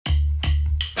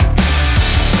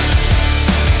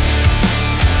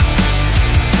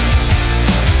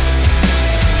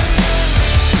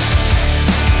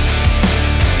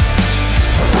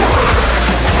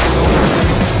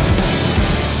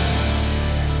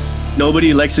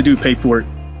Nobody likes to do paperwork.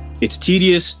 It's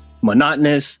tedious,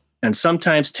 monotonous, and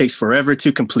sometimes takes forever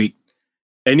to complete.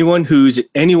 Anyone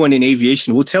in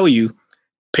aviation will tell you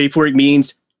paperwork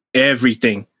means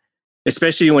everything,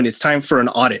 especially when it's time for an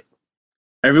audit.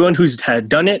 Everyone who's had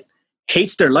done it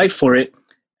hates their life for it,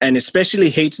 and especially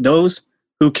hates those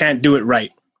who can't do it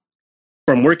right.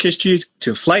 From work history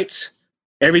to flights,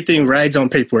 everything rides on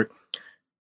paperwork.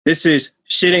 This is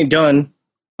shit ain't done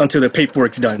until the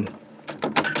paperwork's done.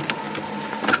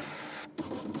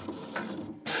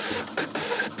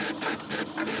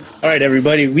 All right,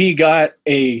 everybody, we got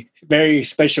a very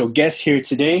special guest here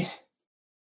today.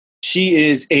 She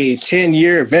is a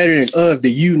 10-year veteran of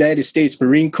the United States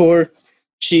Marine Corps.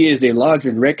 She is a logs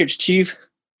and records chief.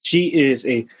 She is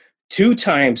a 2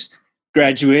 times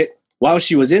graduate while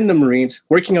she was in the Marines,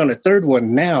 working on a 3rd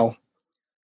one now.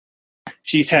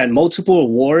 She's had multiple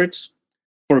awards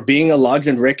for being a logs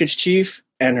and records chief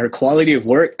and her quality of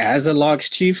work as a logs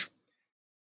chief.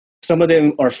 Some of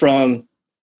them are from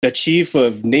the Chief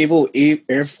of Naval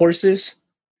Air Forces,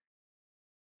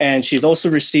 and she's also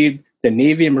received the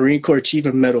Navy and Marine Corps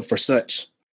Achievement Medal for such.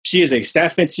 She is a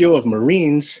staff NCO of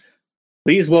Marines.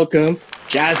 Please welcome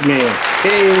Jasmine.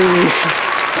 Hey.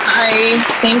 Hi,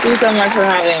 thank you so much for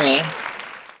having me.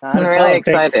 I'm really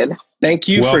excited. Thank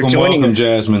you for joining us.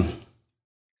 Jasmine.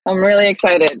 I'm really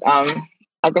excited.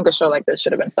 I think a show like this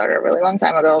should have been started a really long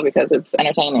time ago because it's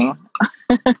entertaining.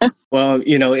 Well,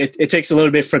 it takes a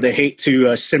little bit for the hate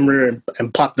to simmer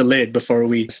and pop the lid before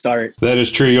we start. That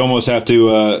is true. You almost have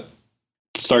to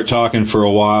start talking for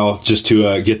a while just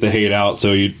to get the hate out.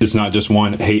 So it's not just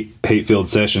one hate-filled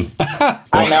session. I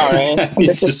know, right?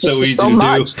 It's just so easy to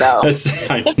much, do.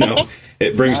 I know.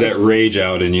 It brings that rage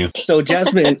out in you. So,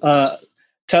 Jasmine,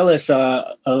 tell us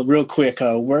real quick,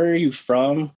 where are you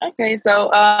from? Okay, so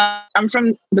I'm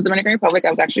from the Dominican Republic. I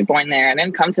was actually born there. I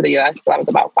didn't come to the U.S. until I was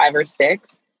about 5 or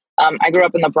 6. I grew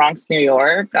up in the Bronx, New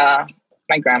York.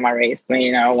 My grandma raised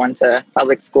me, went to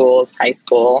public schools, high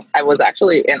school. I was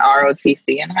actually in ROTC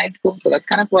in high school, so that's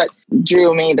kind of what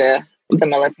drew me to the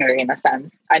military in a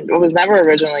sense. I was never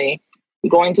originally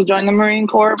going to join the Marine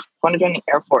Corps, going to join the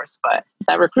Air Force, but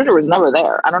that recruiter was never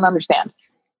there. I don't understand.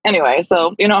 Anyway,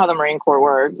 so you know how the Marine Corps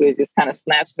works. They just kind of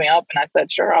snatched me up and I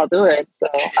said, sure, I'll do it. So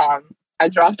I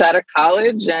dropped out of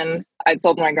college and I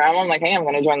told my grandma, I'm like, hey, I'm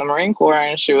going to join the Marine Corps.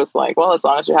 And she was like, well, as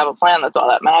long as you have a plan, that's all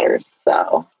that matters.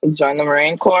 So I joined the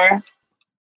Marine Corps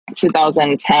in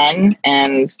 2010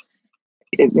 and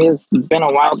it has been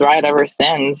a wild ride ever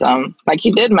since. Like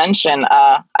you did mention,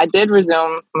 I did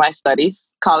resume my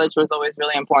studies. College was always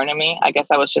really important to me. I guess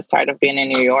I was just tired of being in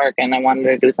New York and I wanted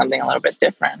to do something a little bit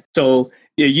different. So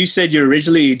you said you're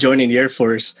originally joining the Air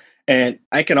Force, and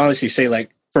I can honestly say,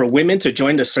 like, for women to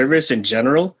join the service in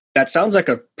general, that sounds like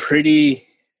a pretty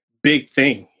big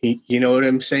thing. You know what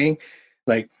I'm saying?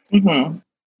 Like,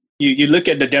 you look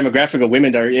at the demographic of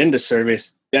women that are in the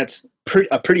service, that's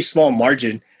a pretty small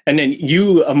margin. And then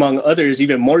you, among others,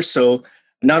 even more so,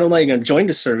 not only am I going to join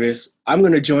the service, I'm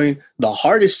going to join the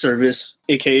hardest service,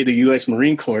 aka the U.S.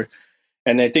 Marine Corps.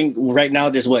 And I think right now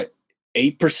there's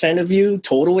 8% of you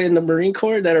total in the Marine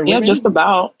Corps that are women? Yeah, just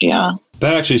about, yeah.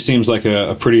 That actually seems like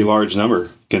a pretty large number,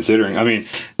 considering. I mean,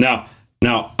 now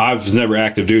I've never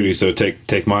active duty, so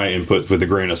take my input with a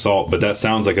grain of salt. But that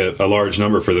sounds like a large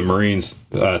number for the Marines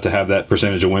to have that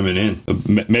percentage of women in.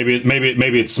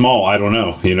 Maybe it's small. I don't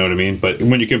know. You know what I mean? But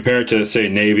when you compare it to, say,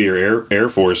 Navy or Air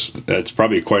Force, that's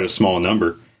probably quite a small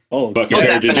number. But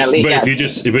compared to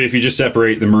if you just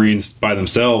separate the Marines by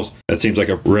themselves, that seems like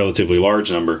a relatively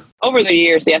large number. Over the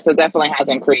years, yes, it definitely has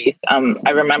increased.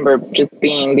 I remember just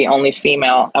being the only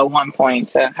female at one point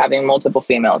to having multiple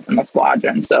females in the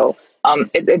squadron. So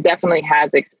it definitely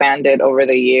has expanded over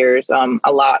the years.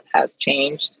 A lot has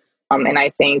changed. And I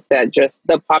think that just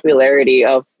the popularity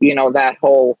of, that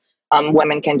whole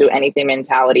women can do anything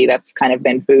mentality that's kind of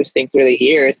been boosting through the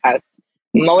years has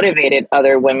motivated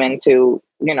other women to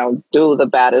do the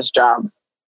baddest job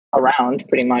around,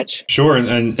 pretty much. Sure,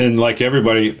 and like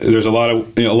everybody, there's a lot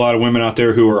of women out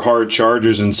there who are hard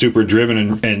chargers and super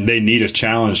driven, and they need a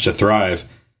challenge to thrive,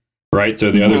 right?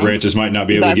 So the other branches might not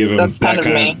be able to give them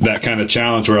that kind of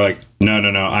challenge. Where like, no,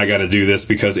 I got to do this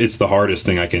because it's the hardest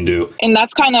thing I can do. And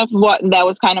that's kind of that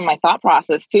was kind of my thought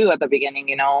process too at the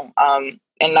beginning,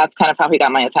 and that's kind of how he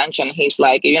got my attention. He's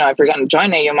like, if you're going to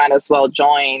join it, you might as well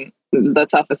join the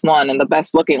toughest one and the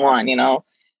best looking one,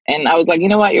 And I was like, you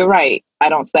know what, you're right. I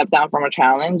don't step down from a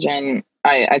challenge, and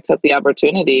I took the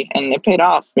opportunity, and it paid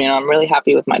off. I'm really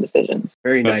happy with my decisions.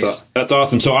 Very nice. That's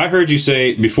awesome. So I heard you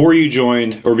say before you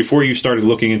joined or before you started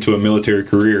looking into a military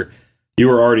career, you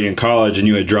were already in college and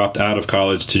you had dropped out of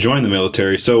college to join the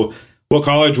military. So what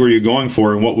college were you going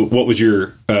for, and what was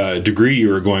your degree you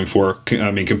were going for? I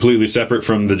mean, completely separate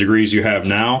from the degrees you have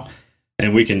now,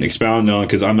 and we can expound on,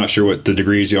 because I'm not sure what the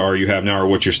degrees you have now or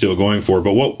what you're still going for.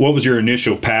 But what was your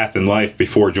initial path in life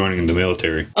before joining the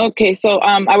military? Okay, so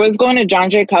I was going to John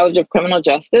Jay College of Criminal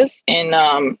Justice in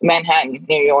Manhattan,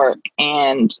 New York,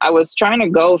 and I was trying to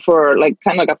go for like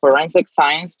kind of like a forensic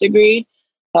science degree.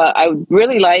 I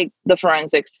really like the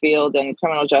forensics field and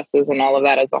criminal justice and all of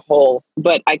that as a whole,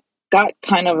 but I got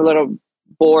kind of a little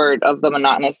bored of the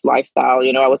monotonous lifestyle.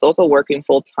 You know, I was also working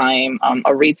full time,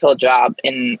 a retail job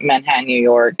in Manhattan, New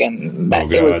York, and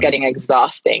it was getting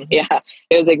exhausting. Yeah,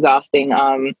 it was exhausting.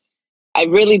 I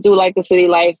really do like the city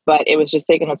life, but it was just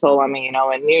taking a toll on me, you know,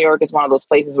 and New York is one of those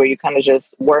places where you kind of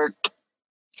just work,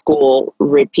 school,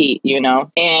 repeat, you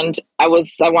know, and I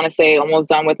want to say almost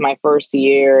done with my first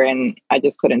year, and I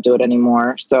just couldn't do it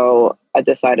anymore. So I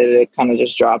decided to kind of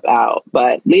just drop out.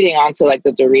 But leading on to like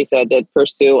the degrees that I did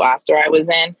pursue after I was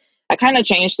in, I kind of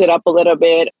changed it up a little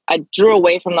bit. I drew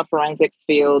away from the forensics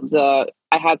field. I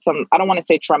had some, I don't want to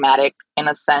say traumatic in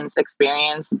a sense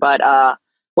experience, but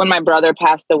when my brother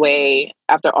passed away,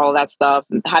 after all that stuff,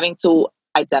 having to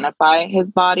identify his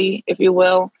body, if you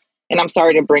will, and I'm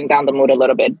sorry to bring down the mood a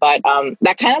little bit, but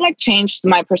that kind of like changed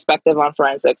my perspective on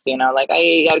forensics, you know, like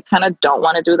I kind of don't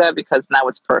want to do that because now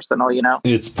it's personal, you know.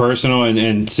 It's personal,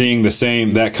 and seeing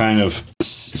that kind of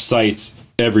sites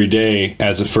every day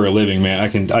for a living, man, I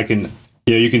can,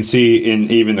 you know, you can see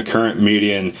in even the current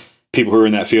media and people who are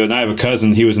in that field. And I have a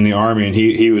cousin, he was in the Army, and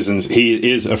he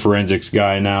is a forensics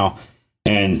guy now.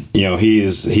 And, you know, he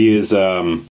is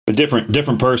a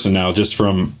different person now, just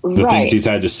from the things he's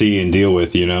had to see and deal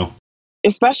with, you know.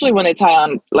 Especially when they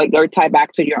tie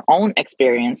back to your own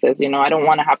experiences. You know, I don't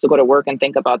want to have to go to work and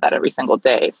think about that every single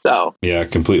day. So yeah, I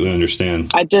completely understand.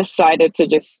 I decided to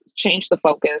just change the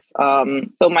focus.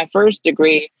 So my first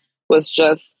degree was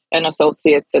just an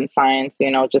associate's in science,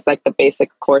 you know, just like the basic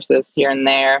courses here and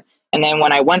there. And then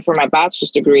when I went for my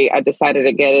bachelor's degree, I decided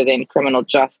to get it in criminal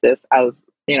justice as,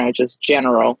 you know, just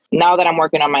general. Now that I'm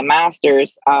working on my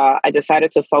master's, I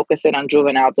decided to focus it on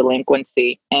juvenile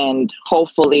delinquency, and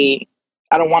hopefully,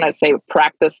 I don't want to say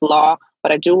practice law,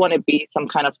 but I do want to be some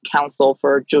kind of counsel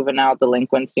for juvenile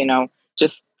delinquents, you know,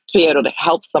 just to be able to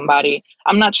help somebody.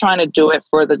 I'm not trying to do it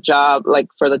for the job, like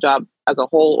for the job as a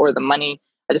whole or the money.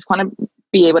 I just want to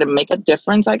be able to make a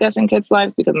difference, I guess, in kids'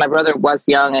 lives, because my brother was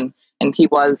young and he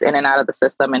was in and out of the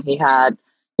system, and he had,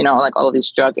 you know, like all of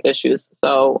these drug issues.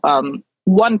 So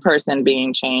one person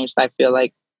being changed, I feel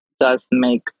like, does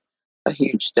make a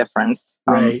huge difference.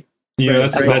 Right. Yeah,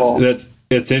 that's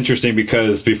it's interesting,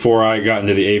 because before I got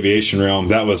into the aviation realm,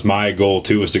 that was my goal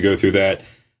too, was to go through that.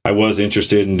 I was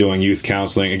interested in doing youth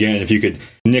counseling. Again, if you could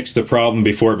nix the problem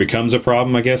before it becomes a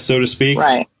problem, I guess, so to speak,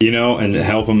 right? You know, and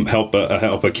help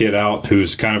a kid out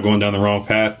who's kind of going down the wrong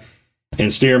path,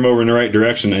 and steer them over in the right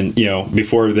direction. And, you know,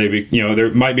 before they you know,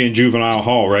 there might be in juvenile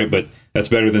hall, right? But that's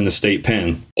better than the state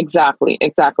pen. Exactly.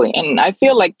 And I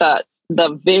feel like the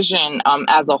vision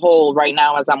as a whole right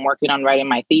now, as I'm working on writing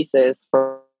my thesis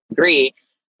for degree,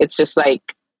 it's just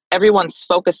like everyone's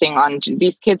focusing on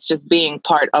these kids just being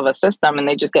part of a system, and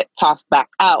they just get tossed back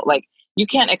out. Like, you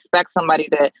can't expect somebody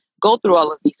to go through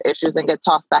all of these issues and get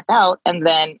tossed back out and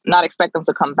then not expect them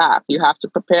to come back. You have to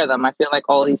prepare them. I feel like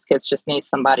all these kids just need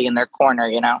somebody in their corner,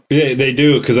 you know? Yeah, they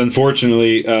do, because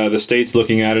unfortunately the state's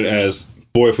looking at it as,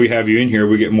 boy, if we have you in here,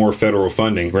 we get more federal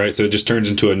funding, right? So it just turns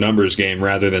into a numbers game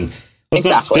rather than let's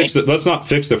not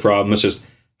fix the problem. It's just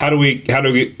how do we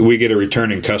get a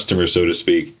returning customer, so to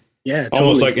speak? Yeah, totally.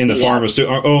 Almost like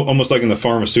in the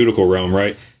pharmaceutical realm,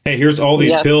 right? Hey, here's all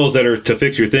these pills that are to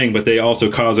fix your thing, but they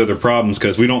also cause other problems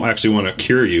because we don't actually want to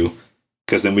cure you,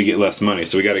 because then we get less money.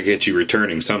 So we got to get you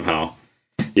returning somehow.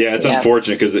 Yeah, it's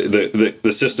unfortunate because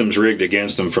the system's rigged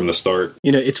against them from the start.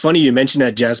 You know, it's funny you mentioned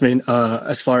that, Jasmine,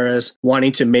 as far as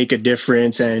wanting to make a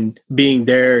difference and being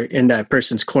there in that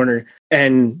person's corner,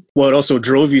 and what also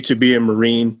drove you to be a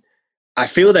Marine. I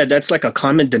feel that that's like a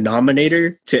common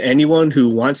denominator to anyone who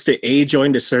wants to A,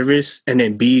 join the service, and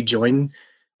then B, become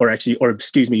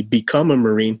a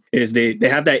Marine, is they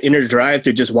have that inner drive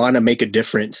to just want to make a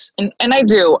difference. And I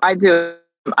do. I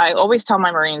always tell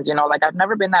my Marines, you know, like, I've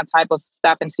never been that type of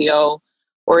staff NCO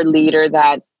or leader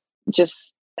that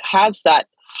just has that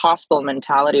hostile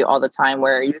mentality all the time,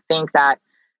 where you think that,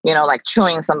 you know, like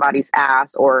chewing somebody's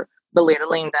ass or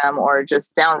belittling them or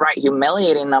just downright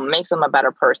humiliating them makes them a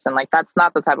better person. Like, that's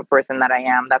not the type of person that I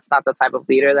am. That's not the type of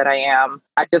leader that I am.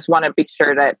 I just want to be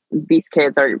sure that these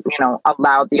kids are,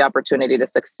 allowed the opportunity to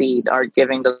succeed, are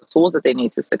giving the tools that they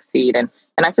need to succeed. And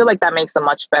I feel like that makes a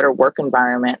much better work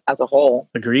environment as a whole.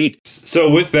 Agreed. So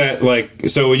with that,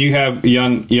 so when you have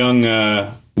young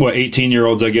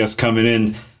 18-year-olds, I guess, coming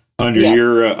in under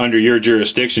your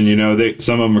jurisdiction,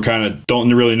 some of them are kind of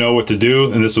don't really know what to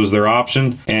do, and this was their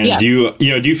option. And do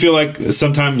you feel like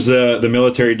sometimes the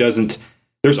military doesn't?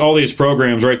 There's all these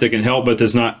programs, right, that can help, but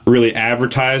does not really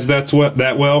advertise that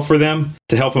well for them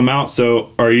to help them out.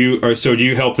 So do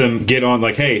you help them get on,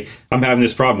 like, hey, I'm having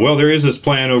this problem. Well, there is this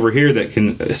plan over here that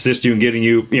can assist you in getting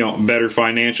you, better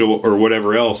financial or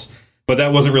whatever else. But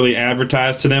that wasn't really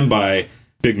advertised to them by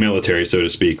big military, so to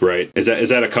speak, right? Is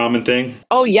that a common thing?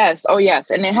 Oh, yes.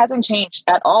 And it hasn't changed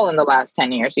at all in the last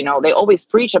 10 years. They always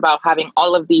preach about having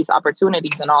all of these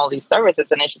opportunities and all of these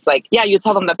services. And it's just like, yeah, you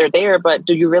tell them that they're there, but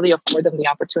do you really afford them the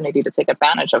opportunity to take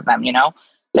advantage of them?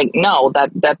 Like, no,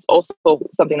 that's also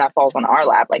something that falls on our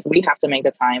lap. Like, we have to make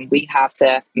the time. We have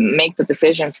to make the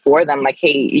decisions for them. Like,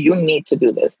 hey, you need to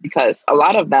do this, because a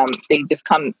lot of them, they just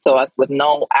come to us with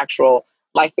no actual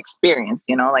life experience,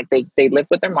 like they lived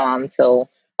with their mom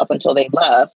up until they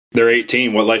left. They're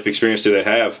 18. What life experience do they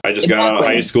have? I just got out of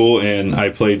high school and I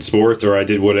played sports or I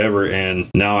did whatever,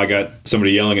 and now I got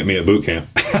somebody yelling at me at boot camp.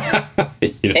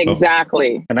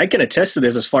 Exactly. And I can attest to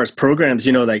this as far as programs,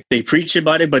 like they preach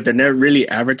about it, but they're never really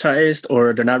advertised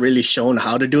or they're not really shown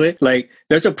how to do it. Like,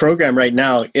 there's a program right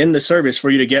now in the service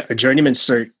for you to get a journeyman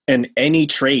cert in any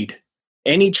trade.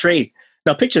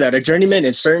 Now, picture that. A journeyman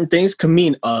in certain things can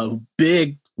mean a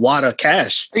big wad of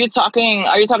cash. Are you talking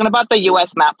about the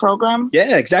U.S. MAP program?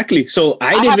 Yeah, exactly. So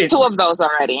I have two of those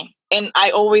already. And I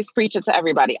always preach it to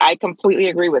everybody. I completely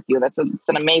agree with you. It's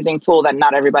an amazing tool that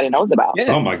not everybody knows about.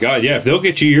 Yeah. Oh my God. Yeah. If they'll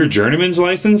get you your journeyman's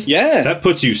license, that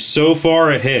puts you so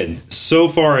far ahead.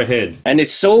 And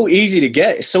it's so easy to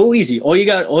get. It's so easy. All you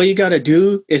got to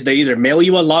do is they either mail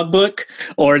you a logbook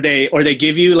or they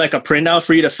give you like a printout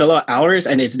for you to fill out hours.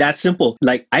 And it's that simple.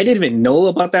 Like, I didn't even know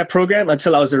about that program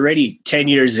until I was already 10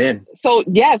 years in. So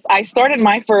yes, I started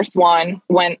my first one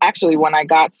when I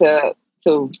got to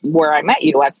where I met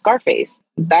you at Scarface.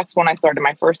 That's when I started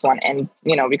my first one. And,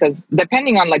 because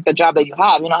depending on like the job that you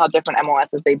have, how different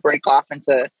MOSs, they break off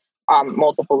into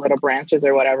multiple little branches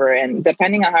or whatever. And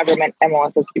depending on how many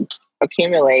MOSs you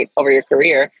accumulate over your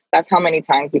career, that's how many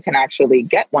times you can actually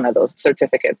get one of those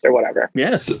certificates or whatever.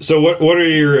 Yes. So what are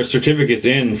your certificates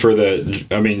in for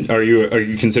are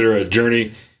you considered a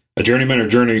journeyman or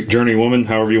journeywoman,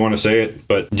 however you want to say it,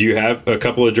 but do you have a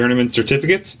couple of journeyman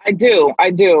certificates? I do.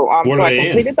 What are I they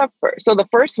completed the first. So the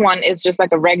first one is just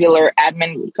like a regular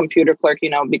admin computer clerk,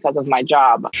 because of my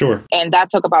job. Sure. And that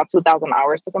took about 2,000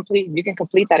 hours to complete. You can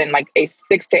complete that in like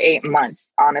 6 to 8 months,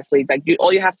 honestly. Like,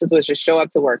 all you have to do is just show up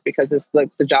to work, because it's like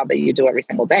the job that you do every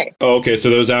single day. Oh, okay. So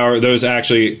those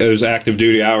active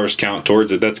duty hours count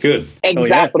towards it. That's good.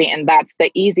 Exactly. Oh, yeah. And that's the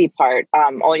easy part.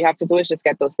 All you have to do is just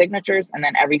get those signatures, and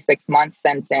then every 6 months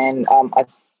send in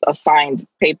a signed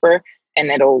paper, and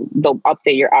they'll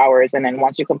update your hours. And then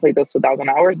once you complete those 2,000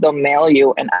 hours, they'll mail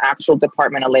you an actual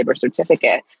Department of Labor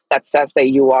certificate that says that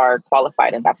you are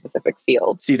qualified in that specific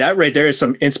field. See, that right there is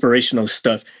some inspirational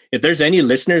stuff. If there's any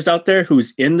listeners out there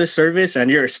who's in the service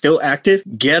and you're still active,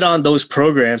 get on those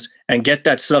programs and get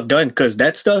that stuff done, because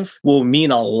that stuff will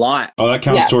mean a lot. Oh, that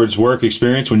counts towards work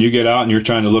experience when you get out and you're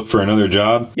trying to look for another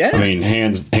job. Yeah. I mean,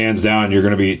 hands down, you're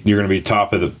gonna be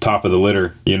top of the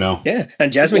litter, Yeah.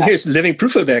 And Jasmine here's living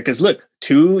proof of that, because look,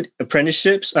 2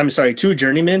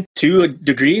 journeymen, 2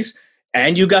 degrees,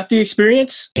 and you got the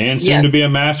experience. And soon to be a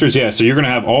master's. Yeah. So you're going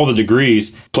to have all the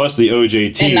degrees plus the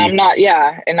OJT. And I'm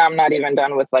not even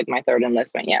done with like my 3rd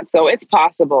enlistment yet. So it's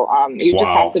possible. You just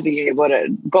have to be able to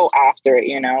go after it,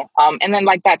 and then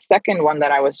like that second one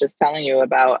that I was just telling you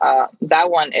about, that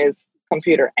one is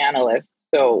computer analyst.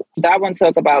 So that one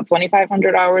took about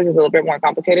 2,500 hours. It's a little bit more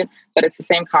complicated, but it's the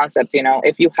same concept.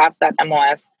 If you have that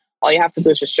MOS, all you have to do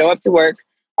is just show up to work,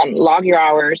 log your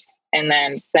hours, and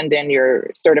then send in your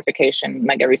certification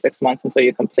like every 6 months until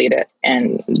you complete it.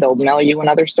 And they'll mail you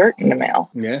another cert in the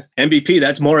mail. Yeah. MVP,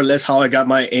 that's more or less how I got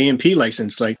my A&P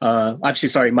license. Like,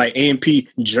 my A&P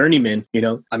journeyman,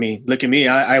 I mean, look at me.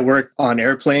 I work on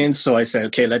airplanes. So I said,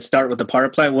 okay, let's start with the power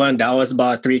plant one. That was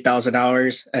about 3,000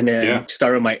 hours. And then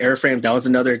start with my airframe. That was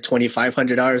another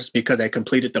 2,500 hours because I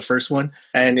completed the first one.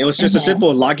 And it was just a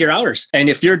simple log your hours. And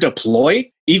if you're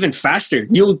deployed, even faster.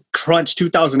 You'll crunch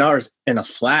 2,000 hours in a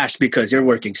flash because you're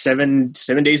working seven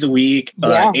days a week,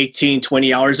 18,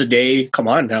 20 hours a day. Come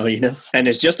on now, And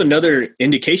it's just another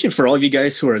indication for all of you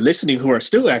guys who are listening, who are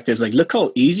still active. Like, look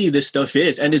how easy this stuff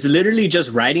is. And it's literally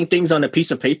just writing things on a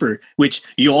piece of paper, which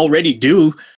you already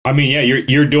do. I mean, yeah,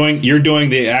 you're doing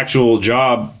the actual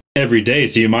job every day,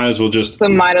 so you might as well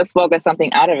get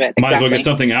something out of it. Might as well get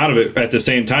something out of it at the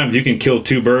same time. If you can kill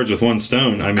two birds with one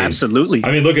stone, I mean, absolutely.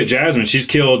 I mean, look at Jasmine. She's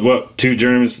killed 2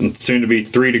 Germans and soon to be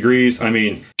 3 degrees. I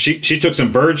mean, she took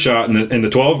some bird shot in the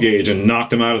 12 gauge and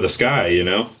knocked them out of the sky.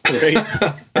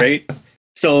 Right.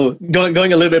 So going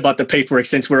a little bit about the paperwork,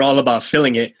 since we're all about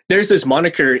filling it, there's this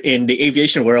moniker in the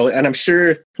aviation world, and I'm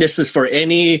sure this is for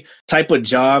any type of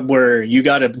job where you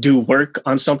got to do work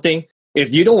on something.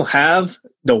 If you don't have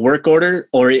the work order,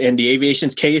 or in the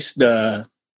aviation's case, the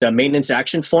maintenance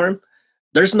action form,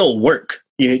 there's no work.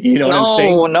 You know what I'm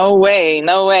saying? No way.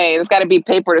 There's got to be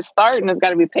paper to start, and there's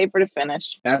got to be paper to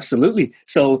finish. Absolutely.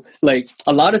 So, like,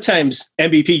 a lot of times,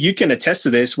 MVP, you can attest to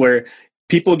this, where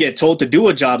people get told to do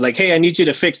a job, like, hey, I need you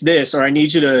to fix this, or I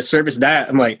need you to service that.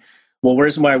 I'm like, well,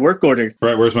 where's my work order?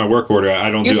 Right, where's my work order?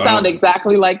 You sound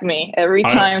exactly like me. Every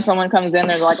time someone comes in,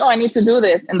 they're like, oh, I need to do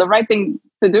this. And the right thing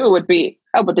to do would be,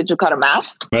 oh, but did you cut a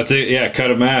MAF? That's it. Yeah,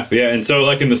 cut a MAF. Yeah, and so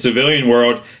like in the civilian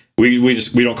world, we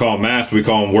don't call them MAFs, we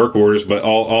call them work orders, but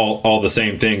all the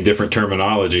same thing, different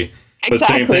terminology. Exactly. But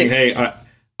same thing. Hey,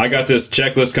 I got this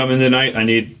checklist coming tonight. I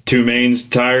need 2 mains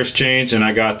tires changed, and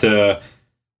I got I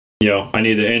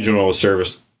need the engine oil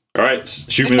serviced. All right,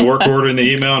 shoot me the work order in the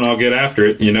email, and I'll get after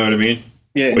it. You know what I mean?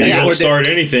 Yeah. But you don't start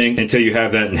anything until you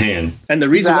have that in hand. And the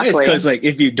reason why is because, like,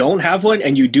 if you don't have one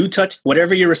and you do touch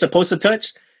whatever you were supposed to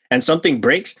touch and something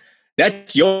breaks,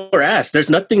 that's your ass. There's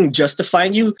nothing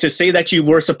justifying you to say that you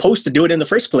were supposed to do it in the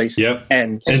first place. Yep.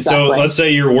 And so let's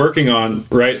say you're working on,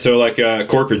 right? So like a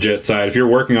corporate jet side, if you're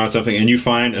working on something and you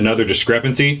find another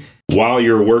discrepancy while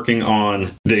you're working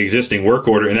on the existing work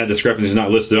order and that discrepancy is not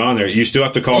listed on there, you still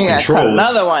have to call control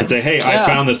another one and say, hey, I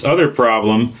found this other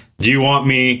problem. Do you want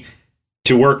me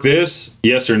to work this?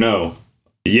 Yes or no?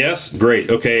 Yes, great.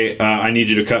 Okay, I need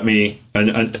you to cut me a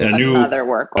new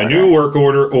work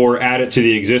order or add it to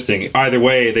the existing. Either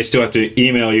way, they still have to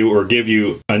email you or give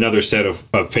you another set of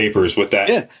papers with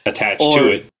that attached to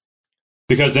it.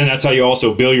 Because then that's how you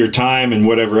also bill your time and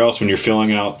whatever else when you're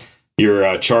filling out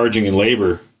your charging and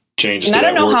labor changes. And I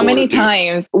don't know how many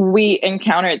times we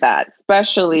encountered that,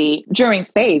 especially during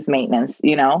phase maintenance,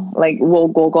 like we'll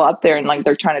go up there and like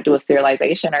they're trying to do a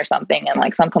serialization or something. And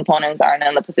like some components aren't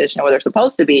in the position where they're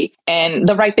supposed to be. And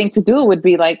the right thing to do would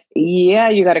be like, yeah,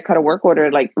 you got to cut a work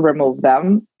order, like remove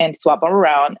them and swap them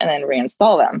around and then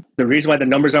reinstall them. The reason why the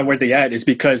numbers aren't where they at is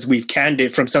because we've canned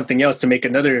it from something else to make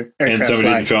another aircraft. And somebody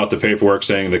didn't fill out the paperwork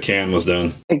saying the can was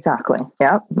done. Exactly.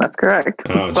 Yeah, that's correct.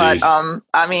 Oh, but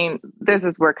I mean, this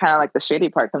is where kind of like the shady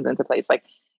part comes into place. Like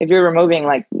if you're removing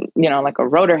like a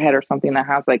rotor head or something that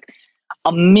has like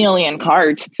 1 million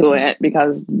cards to it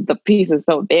because the piece is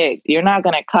so big, you're not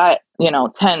going to cut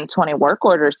 10, 20 work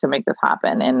orders to make this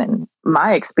happen. And in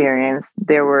my experience,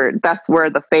 that's where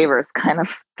the favors kind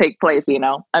of take place.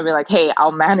 I'd be like, hey,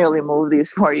 I'll manually move these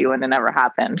for you, and it never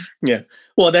happened. Yeah,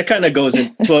 well, that kind of goes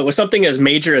in. But with something as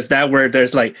major as that, where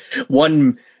there's like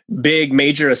one big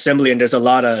major assembly and there's a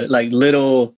lot of like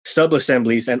little sub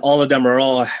assemblies, and all of them are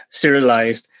all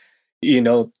serialized,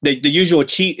 the usual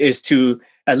cheat is to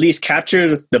at least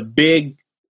capture the big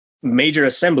major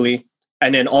assembly,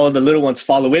 and then all of the little ones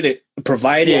follow with it,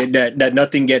 provided that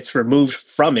nothing gets removed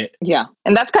from it. Yeah.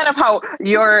 And that's kind of how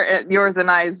yours and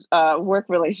I's work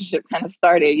relationship kind of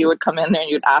started. You would come in there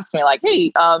and you'd ask me like,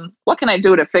 hey, what can I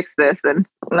do to fix this? And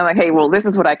I'm like, hey, well, this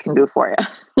is what I can do for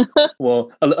you.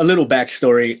 Well, a little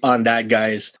backstory on that,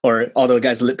 guys, or all the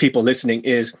guys, people listening,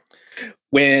 is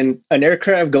when an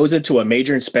aircraft goes into a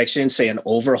major inspection, say an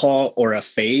overhaul or a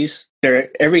phase,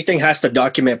 everything has to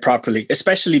document properly,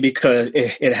 especially because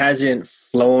it hasn't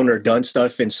flown or done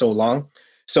stuff in so long.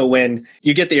 So when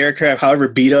you get the aircraft, however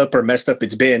beat up or messed up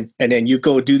it's been, and then you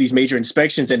go do these major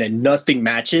inspections and then nothing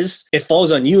matches, it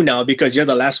falls on you now because you're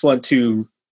the last one to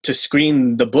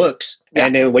screen the books. Yeah.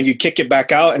 And then when you kick it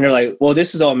back out and they're like, well,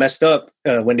 this is all messed up,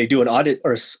 when they do an audit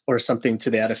or something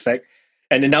to that effect.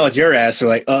 And then now it's your ass. They're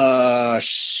like,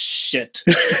 shit.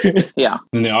 Yeah.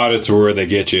 And the audits are where they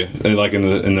get you. Like in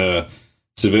the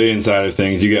civilian side of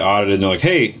things, you get audited and they're like,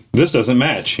 hey, this doesn't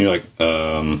match. And you're like,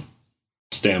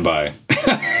 stand by.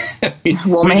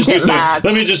 We'll make it match.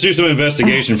 Let me just do some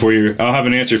investigation for you. I'll have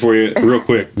an answer for you real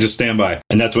quick. Just stand by.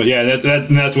 And that's what,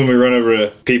 that's when we run over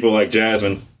to people like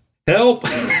Jasmine. Help.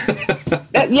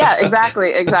 Yeah,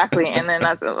 exactly. And then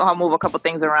I'll move a couple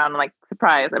things around, like,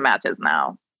 surprise, it matches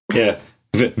now. Yeah.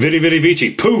 Vidi Vidi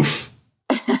Vici, poof.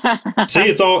 See,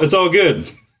 it's all good.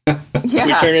 Yeah.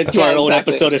 We turn it to our own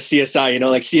exactly. episode of CSI,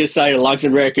 like CSI Logs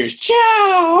and Records.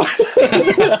 Ciao!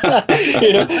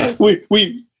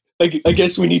 I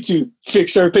guess we need to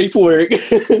fix our paperwork.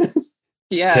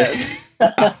 Yes.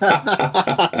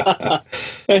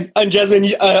 and Jasmine,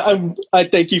 I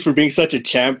thank you for being such a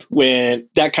champ when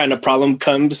that kind of problem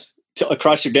comes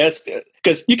across your desk,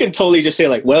 because you can totally just say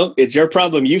like, well, it's your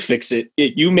problem, you fix it.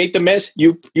 You made the mess,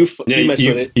 you mess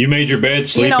with it. You made your bed,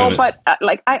 sleep in it. But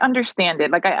like I understand it.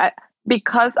 Like I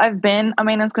because I've been a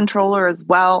maintenance controller as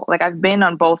well. Like I've been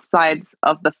on both sides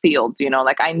of the field.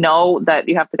 Like I know that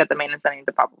you have to get the maintenance done and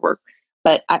the proper work,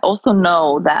 but I also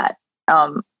know that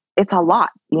it's a lot.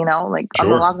 Like Sure.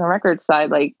 on the logs and records side,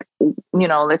 like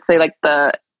let's say like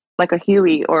a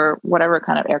Huey or whatever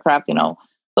kind of aircraft.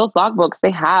 Those logbooks,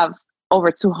 they have over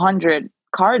 200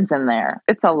 cards in there.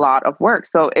 It's a lot of work.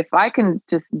 So if I can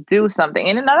just do something,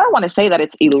 and I don't want to say that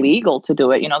it's illegal to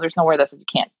do it, there's nowhere that says you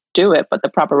can't do it, but the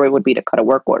proper way would be to cut a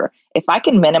work order. If I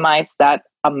can minimize that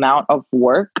amount of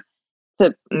work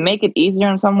to make it easier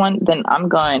on someone, then I'm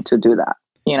going to do that,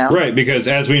 Right, because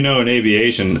as we know in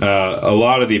aviation, a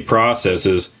lot of the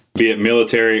processes, be it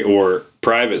military or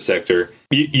private sector,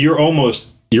 you're almost,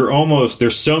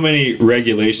 there's so many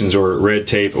regulations or red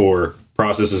tape or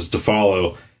processes to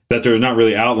follow that they're not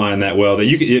really outlined that well, that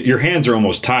your hands are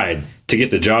almost tied to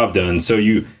get the job done. So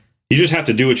you just have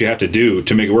to do what you have to do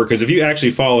to make it work. Because if you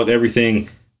actually followed everything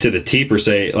to the T per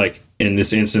se, like in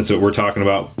this instance that we're talking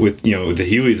about with the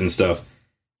Hueys and stuff,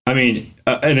 I mean,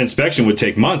 an inspection would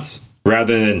take months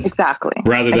rather than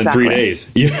 3 days.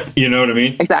 You know what I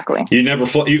mean? Exactly. You'd never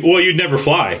fly. You'd never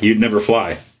fly. You'd never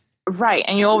fly. Right.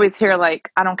 And you always hear like,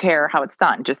 I don't care how it's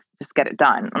done. Just get it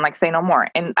done. And like, say no more.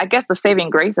 And I guess the saving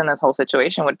grace in this whole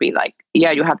situation would be like,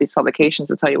 yeah, you have these publications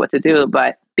to tell you what to do,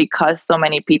 but because so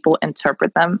many people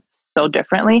interpret them so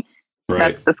differently,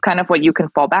 right. that's kind of what you can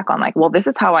fall back on. Like, well, this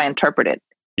is how I interpret it.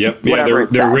 Yep. Yeah.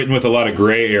 They're written with a lot of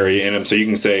gray area in them. So you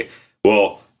can say,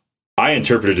 well, I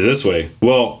interpreted it this way.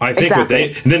 Well, I think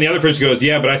and then the other person goes,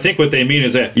 yeah, but I think what they mean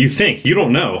is that you think, you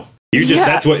don't know. You just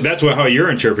that's how you're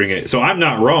interpreting it. So I'm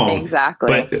not wrong. Exactly.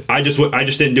 But I just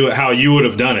didn't do it how you would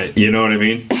have done it. You know what I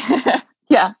mean?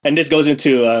 Yeah. And this goes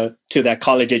into to that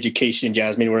college education,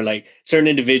 Jasmine, where like certain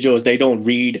individuals, they don't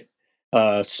read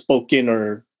spoken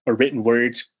or written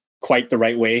words quite the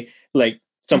right way. Like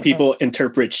some people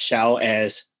interpret shall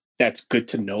as that's good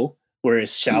to know,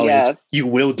 whereas shall is you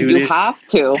will do this. You have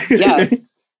to. Yes.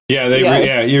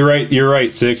 Yeah. You're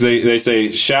right. Six. They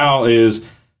say shall is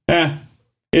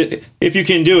if you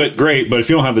can do it, great. But if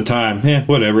you don't have the time,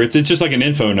 whatever. It's just like an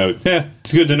info note.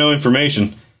 It's good to know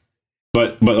information.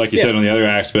 But like you said on the other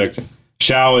aspect,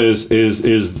 shall is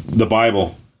the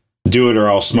Bible. Do it or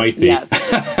I'll smite thee. Yes.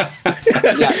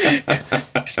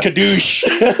 Skadoosh.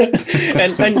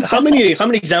 and how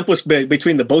many examples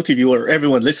between the both of you or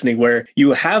everyone listening where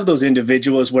you have those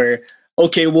individuals where,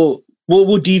 okay, we'll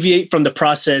deviate from the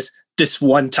process this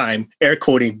one time, air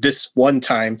quoting this one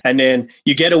time, and then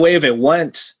you get away with it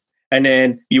once, and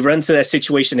then you run into that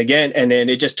situation again, and then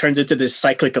it just turns into this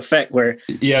cyclic effect where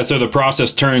so the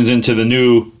process turns into the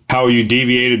new how you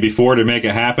deviated before to make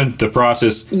it happen. The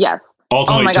process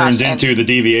ultimately turns into the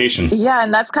deviation. Yeah,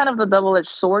 and that's kind of the double-edged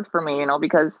sword for me,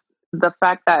 because the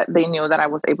fact that they knew that I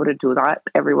was able to do that,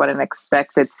 everyone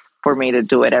expected for me to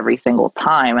do it every single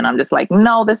time. And I'm just like,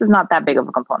 no, this is not that big of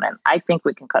a component. I think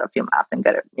we can cut a few maps and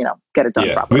get it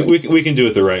done properly. We can do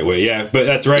it the right way. Yeah, but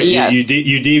that's right. Yes. You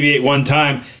deviate one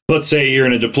time. Let's say you're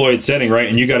in a deployed setting, right?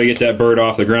 And you got to get that bird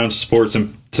off the ground to support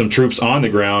some troops on the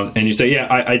ground. And you say,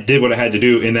 I did what I had to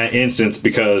do in that instance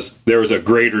because there was a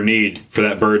greater need for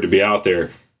that bird to be out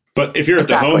there. But if you're at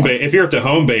the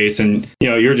home base and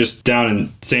you're just down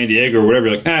in San Diego or whatever,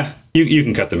 you're like, you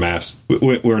can cut the maps.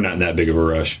 We're not in that big of a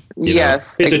rush.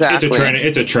 Yes, exactly.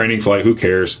 It's a training flight. Who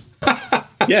cares?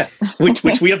 Yeah, which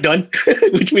we have done,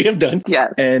 Yeah,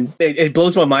 and it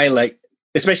blows my mind. Like,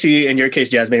 especially in your case,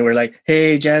 Jasmine, we're like,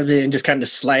 hey, Jasmine, and just kind of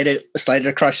slide it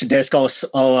across your desk all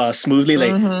smoothly,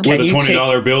 like with a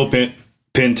 $20 bill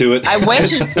pinned to it. I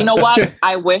wish, what?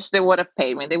 I wish they would have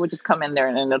paid me. They would just come in there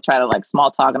and then they'll try to like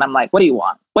small talk, and I'm like, what do you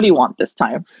want? What do you want this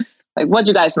time? Like, what'd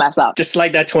you guys mess up? Just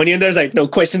slide that 20 in there. It's like, no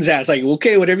questions asked. Like,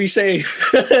 okay, whatever you say.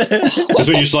 That's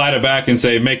when you slide it back and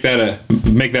say, make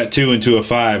that 2 into a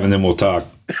 5, and then we'll talk.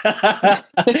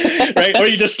 Right? Or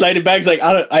you just slide it back. It's like,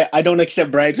 I don't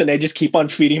accept bribes, and I just keep on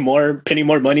penning more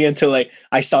money until like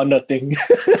I saw nothing.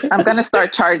 I'm gonna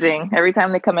start charging every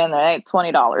time they come in there.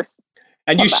 $20.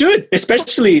 And you should,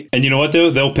 especially And you know what, though?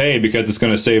 They'll pay because it's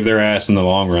going to save their ass in the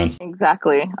long run.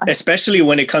 Exactly. especially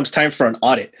when it comes time for an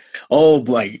audit. Oh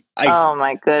boy, Oh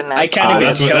my goodness. I can't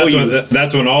even tell you.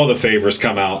 That's when all the favors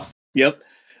come out. Yep.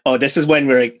 Oh, this is when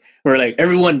we're like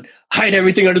everyone hide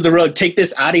everything under the rug. Take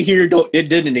this out of here. It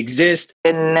didn't exist.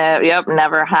 Yep,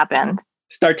 never happened.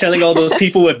 Start telling all those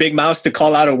people with big mouths to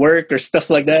call out of work or stuff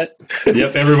like that.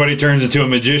 Yep, everybody turns into a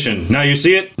magician. Now you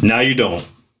see it, now you don't.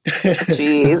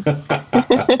 Jeez.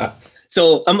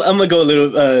 So I'm gonna go a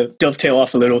little dovetail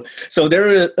off a little. So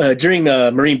there during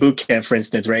Marine boot camp, for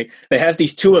instance, right? They have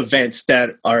these two events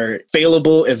that are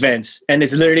failable events, and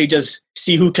it's literally just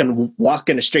see who can walk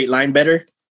in a straight line better.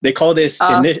 They call this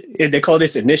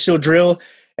initial drill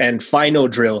and final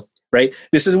drill, right?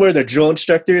 This is where the drill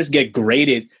instructors get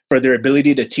graded for their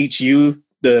ability to teach you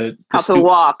how to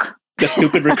walk. The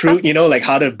stupid recruit, like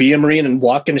how to be a Marine and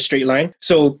walk in a straight line.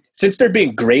 So since they're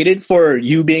being graded for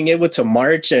you being able to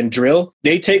march and drill,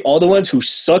 they take all the ones who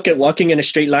suck at walking in a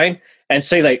straight line and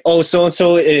say like, oh,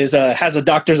 so-and-so has a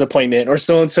doctor's appointment, or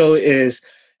so-and-so has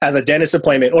a dentist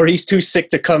appointment, or he's too sick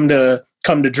to come to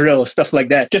drill, stuff like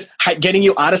that. Just getting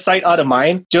you out of sight, out of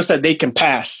mind, just so that they can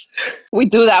pass. We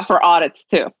do that for audits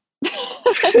too.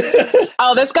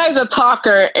 Oh, this guy's a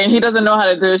talker and he doesn't know how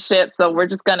to do shit, so we're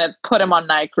just gonna put him on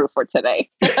night crew for today.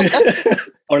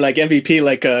 Or like MVP,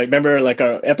 remember like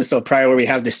our episode prior where we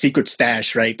have the secret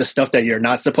stash, right? The stuff that you're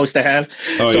not supposed to have.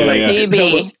 Oh, so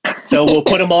PB. So we'll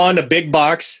put them on a big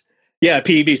box. Yeah,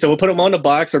 PB. So we'll put them on a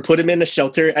box or put them in a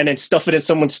shelter and then stuff it in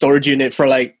someone's storage unit for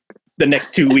like the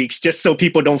next 2 weeks, just so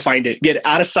people don't find it. Get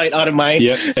out of sight, out of mind.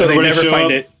 Yep. So Everybody they never show find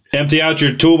up, it. Empty out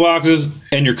your toolboxes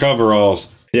and your coveralls.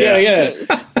 Yeah.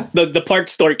 The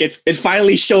parts stork, it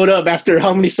finally showed up after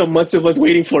some months of us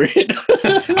waiting for it.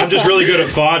 I'm just really good at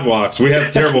FOD walks. We have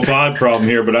a terrible FOD problem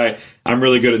here, but I'm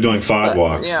really good at doing FOD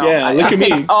walks. Yeah, look at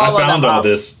me. I found all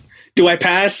this. Do I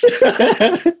pass?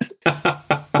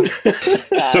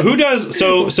 So who does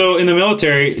so in the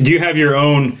military, do you have your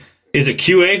own? Is it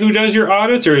QA who does your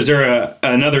audits, or is there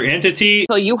another entity?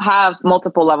 So you have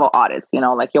multiple level audits,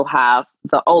 like you'll have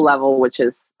the O level, which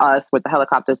is us with the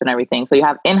helicopters and everything. So you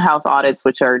have in-house audits,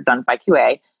 which are done by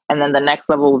QA. And then the next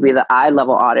level would be the I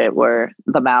level audit, where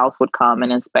the MALs would come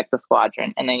and inspect the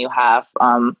squadron. And then you have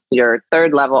your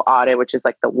third level audit, which is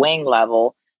like the wing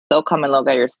level. They'll come and look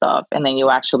at your stuff. And then you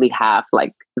actually have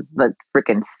like the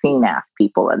freaking CNAF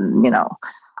people and,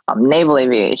 naval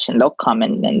aviation. They'll come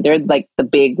in and they're like the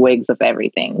big wigs of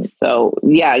everything. So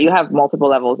yeah, you have multiple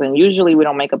levels, and usually we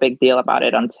don't make a big deal about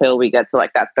it until we get to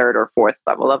like that third or fourth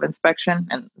level of inspection,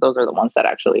 and those are the ones that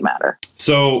actually matter.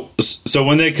 So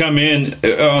when they come in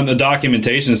on the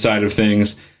documentation side of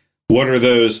things, what are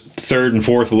those third and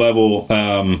fourth level?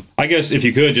 I guess if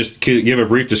you could just give a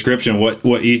brief description of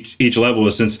what each level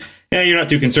is, since you're not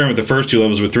too concerned with the first two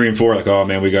levels, with 3 and 4, like, oh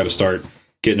man, we got to start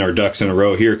getting our ducks in a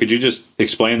row here. Could you just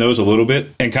explain those a little bit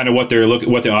and kind of what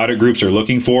the audit groups are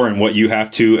looking for and what you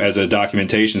have to, as a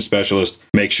documentation specialist,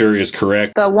 make sure is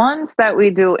correct? The ones that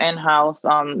we do in-house,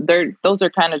 those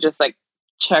are kind of just like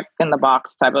check in the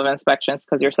box type of inspections,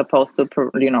 because you're supposed to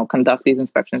conduct these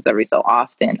inspections every so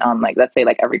often, like let's say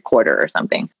like every quarter or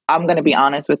something. I'm going to be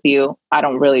honest with you, I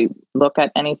don't really look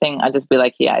at anything. I just be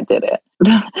like, yeah, I did it.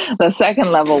 The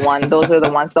second level one, those are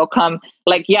the ones they'll come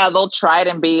like, yeah, they'll try it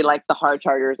and be like the hard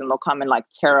chargers, and they'll come and like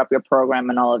tear up your program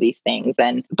and all of these things.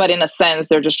 But in a sense,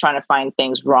 they're just trying to find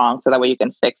things wrong so that way you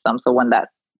can fix them. So when that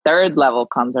third level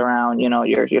comes around,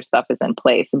 your stuff is in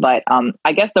place. But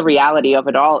I guess the reality of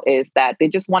it all is that they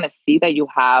just want to see that you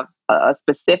have a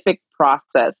specific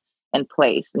process in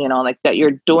place, like that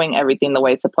you're doing everything the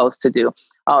way it's supposed to do,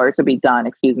 or to be done,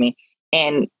 excuse me.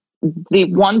 And the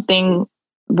one thing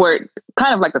where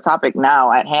kind of like the topic now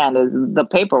at hand is the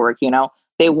paperwork.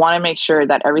 They want to make sure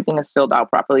that everything is filled out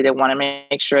properly. They want to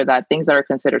make sure that things that are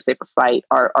considered safe for flight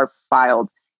are filed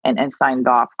and signed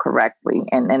off correctly.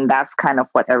 And that's kind of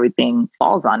what everything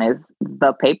falls on, is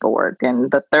the paperwork. And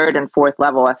the third and fourth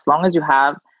level, as long as you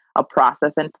have a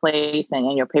process in place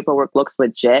and your paperwork looks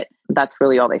legit, that's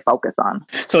really all they focus on.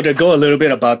 So to go a little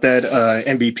bit about that,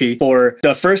 MVP, for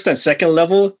the first and second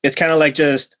level, it's kind of like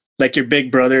just like your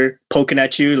big brother poking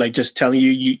at you, like just telling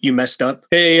you messed up.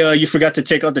 Hey, you forgot to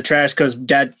take out the trash because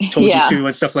dad told you to,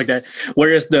 and stuff like that.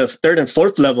 Whereas the third and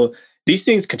fourth level, these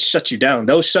things can shut you down.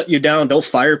 They'll shut you down. They'll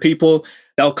fire people.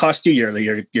 That'll cost you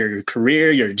your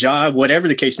career, your job, whatever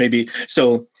the case may be.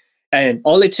 So, and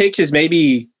all it takes is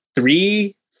maybe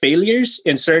 3 failures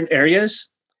in certain areas,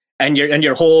 and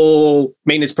your whole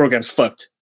maintenance program's fucked.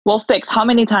 We'll fix. How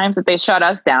many times did they shut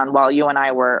us down while you and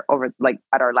I were over, like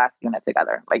at our last unit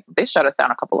together? Like they shut us down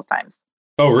a couple of times.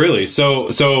 Oh, really? So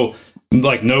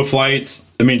Like no flights?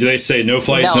 I mean, do they say no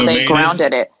flights, no they maintenance?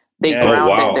 grounded it. They Yeah.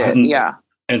 grounded it. Yeah.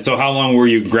 And so how long were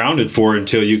you grounded for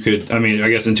until you could, I mean, I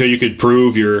guess until you could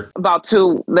prove your... About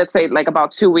 2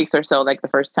 weeks or so, like the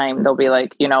first time they'll be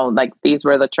like, like these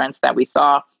were the trends that we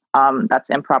saw. That's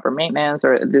improper maintenance,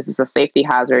 or this is a safety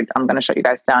hazard. I'm going to shut you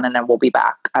guys down, and then we'll be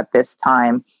back at this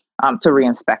time to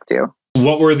reinspect you.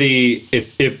 What were the,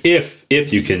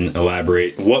 if you can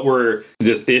elaborate, what were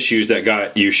the issues that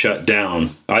got you shut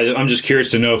down? I'm just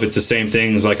curious to know if it's the same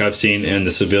things like I've seen in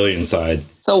the civilian side.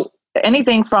 So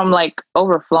anything from like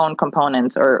overflown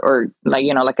components or like,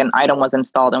 like an item was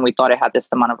installed and we thought it had this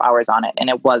amount of hours on it, and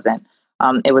it wasn't.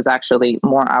 It was actually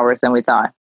more hours than we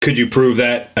thought. Could you prove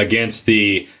that against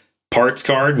the parts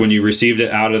card when you received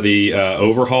it out of the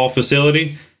overhaul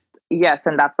facility? Yes,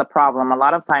 and that's the problem. A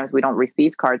lot of times we don't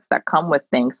receive cards that come with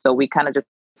things, so we kind of just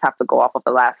have to go off of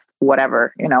the last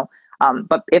whatever,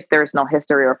 But if there's no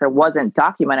history or if it wasn't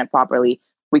documented properly,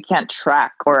 we can't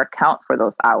track or account for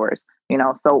those hours,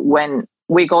 So when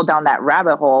we go down that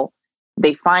rabbit hole,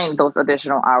 they find those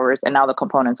additional hours, and now the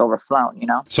component's overflown,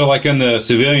 So like on the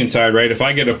civilian side, right? If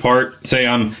I get a part, say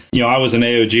I was an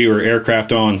AOG or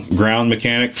aircraft on ground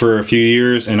mechanic for a few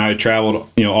years, and I traveled,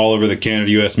 all over the Canada,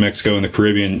 US, Mexico, and the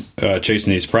Caribbean,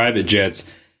 chasing these private jets.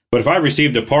 But if I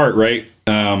received a part, right,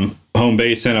 home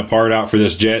base sent a part out for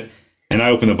this jet, and I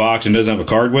open the box and it doesn't have a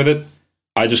card with it,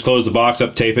 I just close the box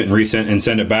up, tape it, and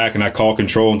send it back. And I call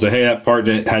control and say, hey, that part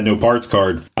had no parts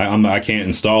card. I can't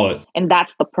install it. And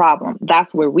that's the problem.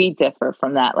 That's where we differ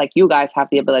from that. Like, you guys have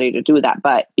the ability to do that.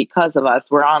 But because of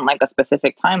us, we're on like a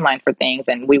specific timeline for things.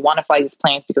 And we want to fly these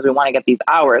planes because we want to get these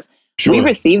hours. Sure. We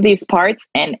receive these parts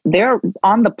and they're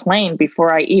on the plane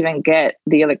before I even get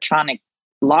the electronic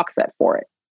lock set for it.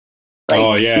 Like,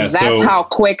 oh, yeah. That's how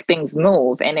quick things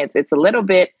move. And it's a little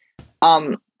bit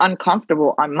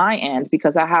uncomfortable on my end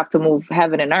because I have to move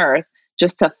heaven and earth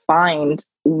just to find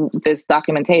this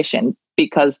documentation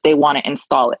because they want to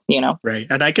install it, Right.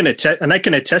 And I can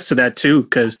attest to that too,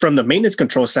 because from the maintenance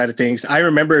control side of things, I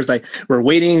remember it's like we're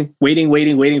waiting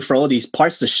for all these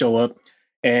parts to show up.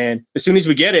 And as soon as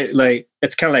we get it, like,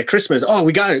 it's kind of like Christmas. Oh,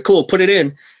 we got it. Cool. Put it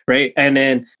in. Right. And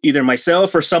then either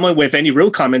myself or someone with any real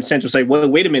common sense was like, well,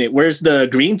 wait a minute. Where's the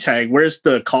green tag? Where's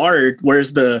the card?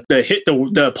 Where's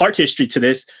the part history to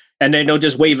this? And then they'll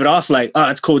just wave it off like, oh,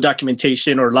 it's cool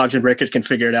documentation, or logs and records can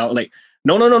figure it out. Like,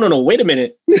 no. Wait a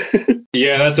minute.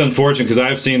 Yeah, that's unfortunate because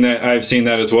I've seen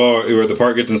that as well, where the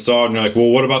part gets installed and you're like, well,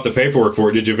 what about the paperwork for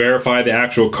it? Did you verify the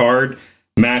actual card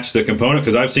matched the component?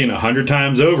 Because I've seen 100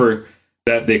 times over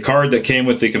that the card that came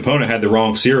with the component had the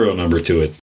wrong serial number to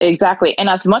it. Exactly. And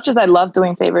as much as I love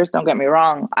doing favors, don't get me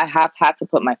wrong, I have had to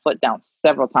put my foot down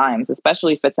several times,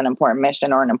 especially if it's an important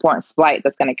mission or an important flight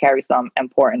that's going to carry some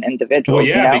important individuals. Well,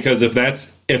 yeah, because if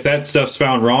that stuff's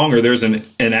found wrong or there's an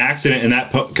accident and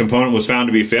that component was found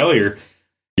to be failure,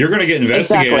 you're going to get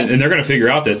investigated. Exactly. And they're going to figure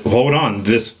out that, hold on,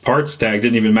 this parts tag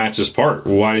didn't even match this part.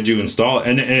 Why did you install it?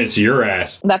 And it's your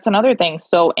ass. That's another thing.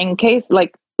 So in case,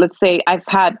 like, let's say I've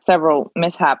had several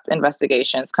mishap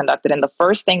investigations conducted, and the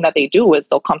first thing that they do is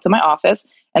they'll come to my office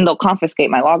and they'll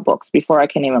confiscate my logbooks before I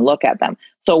can even look at them.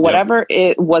 So whatever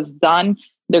it was done,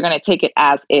 they're going to take it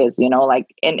as is,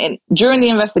 like, and during the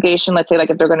investigation, let's say,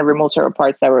 like, if they're going to remove certain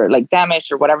parts that were like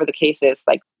damaged or whatever the case is,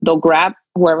 like, they'll grab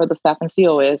whoever the staff and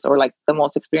CO is, or like the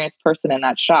most experienced person in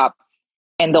that shop,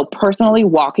 and they'll personally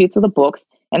walk you to the books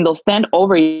and they'll stand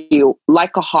over you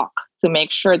like a hawk to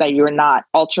make sure that you're not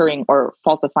altering or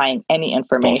falsifying any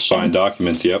information. Falsifying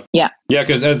documents, yep. Yeah. Yeah,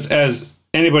 because as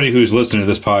anybody who's listening to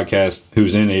this podcast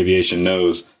who's in aviation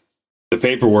knows, the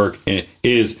paperwork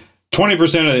is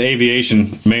 20% of the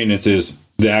aviation maintenance is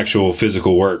the actual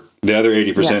physical work. The other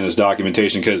 80% is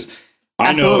documentation, because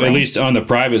I know, at least on the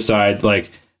private side,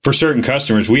 like, for certain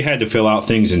customers, we had to fill out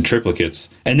things in triplicates,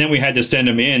 and then we had to send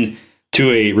them in to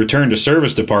a return to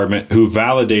service department who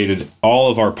validated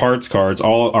all of our parts cards,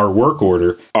 all our work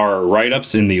order, our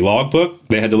write-ups in the logbook.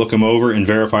 They had to look them over and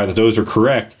verify that those are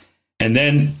correct. And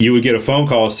then you would get a phone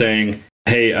call saying,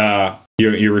 hey,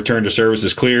 your return to service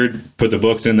is cleared. Put the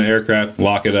books in the aircraft,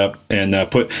 lock it up, and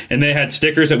and they had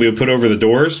stickers that we would put over the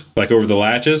doors, like over the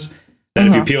latches, that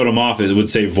if you peeled them off, it would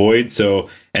say void. So,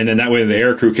 and then that way the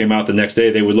air crew came out the next day,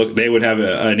 they would have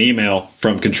an email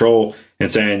from control and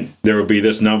saying there would be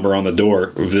this number on the door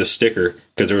of this sticker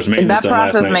because there was maintenance done last night.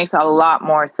 That process makes a lot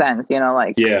more sense,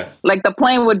 like, like the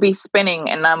plane would be spinning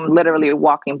and I'm literally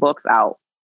walking books out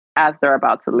as they're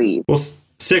about to leave. Well,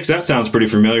 Six, that sounds pretty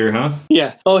familiar, huh?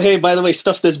 Yeah. Oh, hey, by the way,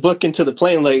 stuff this book into the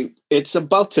plane, like, it's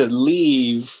about to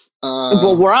leave.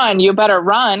 Well, run. You better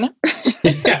run.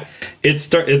 Yeah.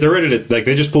 They're ready to, like,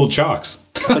 they just pulled chocks.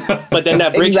 But then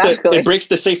that breaks Exactly. it breaks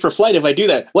the safe for flight if I do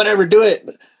that. Whatever, do it.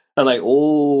 I'm like,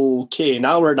 okay,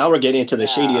 now we're getting into the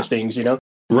shady of things, you know?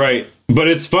 Right. But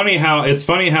it's funny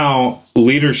how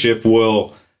leadership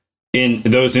will, in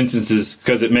those instances,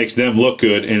 because it makes them look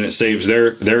good and it saves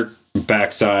their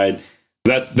backside.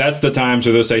 That's the times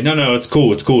where they'll say, no, it's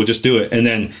cool, just do it. And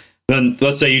then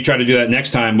let's say you try to do that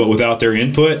next time, but without their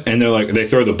input, and they're like, they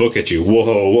throw the book at you.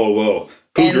 Whoa.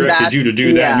 Who directed you to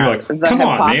do that? And you're like, come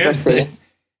on, man.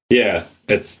 Yeah.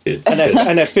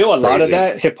 And I feel a lot of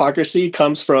that hypocrisy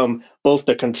comes from both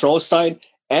the control side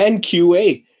and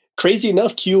QA. Crazy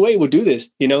enough, QA would do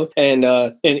this, you know, and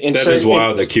that is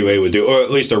wild that QA would do, or at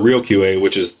least a real QA,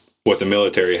 which is what the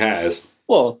military has.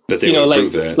 Well, that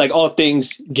they like all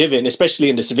things given, especially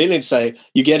in the civilian side,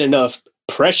 you get enough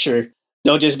pressure,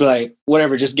 they'll just be like,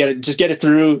 whatever, just get it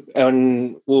through,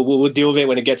 and we'll deal with it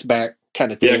when it gets back,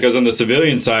 kind of thing. Yeah, because on the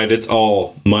civilian side, it's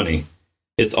all money.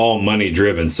 It's all money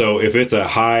driven. So if it's a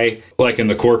high, like in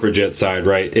the corporate jet side,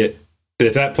 right?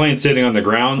 If that plane's sitting on the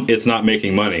ground, it's not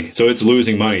making money. So it's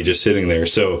losing money just sitting there.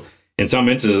 So in some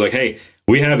instances, like, hey,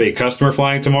 we have a customer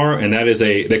flying tomorrow, and that is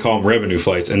they call them revenue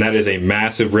flights, and that is a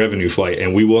massive revenue flight,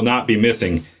 and we will not be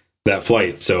missing that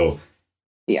flight. So,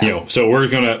 so we're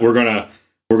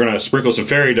gonna sprinkle some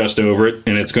fairy dust over it,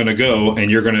 and it's gonna go,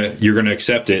 and you're gonna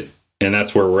accept it. And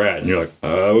that's where we're at. And you're like,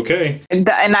 okay. And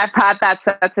I've had that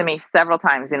said to me several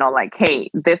times, you know, like, hey,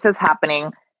 this is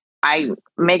happening. I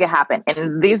make it happen.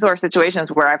 And these are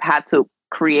situations where I've had to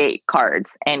create cards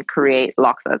and create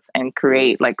lock sets and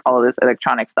create like all this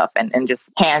electronic stuff and just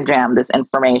hand jam this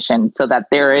information so that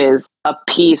there is a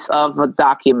piece of a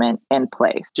document in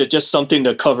place. Just something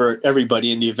to cover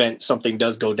everybody in the event something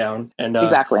does go down. And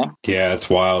exactly. Yeah, it's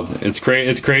wild. It's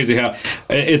crazy how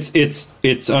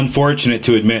it's unfortunate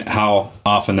to admit how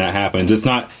often that happens. It's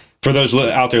not, for those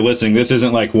out there listening, this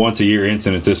isn't like once a year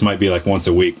incident. This might be like once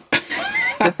a week.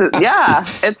 It's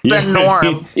the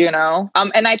norm, you know?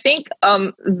 And I think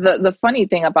the funny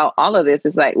thing about all of this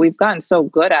is like, we've gotten so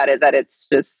good at it that it's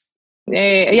just,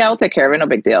 yeah, I'll take care of it. No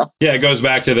big deal. Yeah, it goes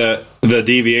back to the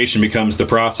deviation becomes the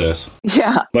process.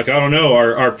 Yeah. Like, I don't know,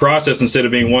 our process, instead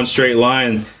of being one straight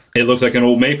line, it looks like an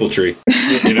old maple tree.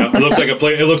 You know, it looks like a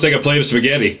plate of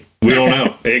spaghetti. We don't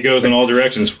know. It goes in all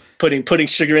directions. Putting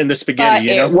sugar in the spaghetti,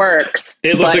 you know? It works.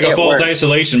 It looks like a fault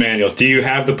isolation manual. Do you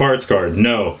have the parts card?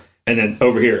 No. And then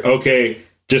over here, okay,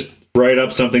 just write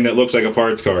up something that looks like a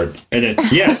parts card. And then,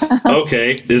 yes,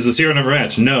 okay, is the serial number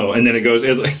match? No. And then it goes,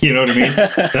 you know what I mean?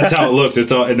 That's how it looks.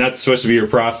 It's all, and that's supposed to be your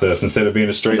process instead of being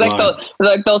a straight line.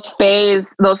 Those phase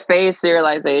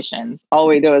serializations. All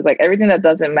we do is like everything that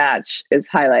doesn't match is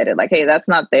highlighted. Like, hey, that's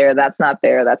not there.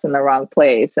 That's in the wrong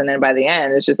place. And then by the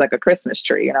end, it's just like a Christmas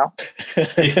tree, you know?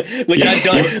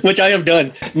 Which I have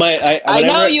done. I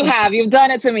know you have. You've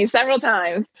done it to me several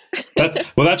times.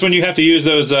 That's when you have to use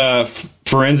those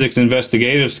forensics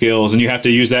investigative skills, and you have to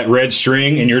use that red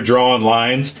string, and you're drawing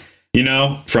lines, you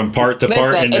know, from part to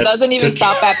part. And it doesn't even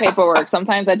stop at paperwork.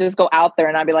 Sometimes I just go out there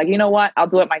and I'll be like, you know what? I'll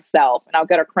do it myself, and I'll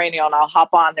get a cranial and I'll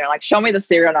hop on there, like, show me the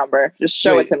serial number. Just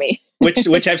show it to me.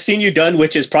 which I've seen you done,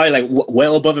 which is probably like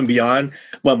well above and beyond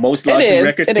what most logs and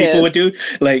records people would do.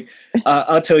 Like,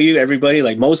 I'll tell you, everybody,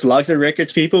 like most logs and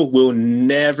records people will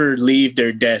never leave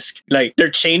their desk. Like, they're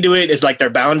chained to it. It's like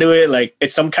they're bound to it. Like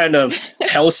it's some kind of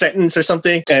hell sentence or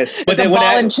something. But then ball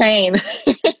and chain.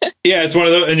 Yeah, it's one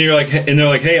of those, and you're like, and they're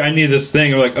like, hey, I need this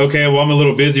thing. We're like, okay, well, I'm a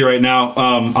little busy right now.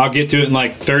 I'll get to it in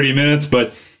like 30 minutes,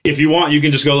 but if you want, you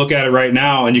can just go look at it right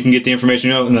now, and you can get the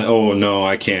information. And then, oh no,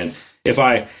 I can't. If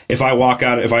I walk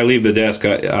out, if I leave the desk,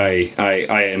 I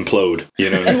implode,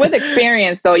 you know. And with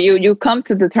experience, though, you come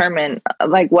to determine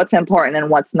like what's important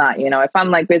and what's not. You know, if I'm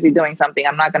like busy doing something,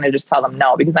 I'm not going to just tell them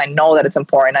no, because I know that it's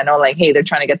important. I know, like, hey, they're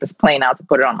trying to get this plane out to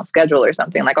put it on a schedule or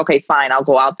something. Like, okay, fine, I'll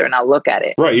go out there and I'll look at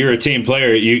it. Right, you're a team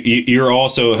player. You're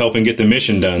also helping get the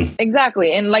mission done.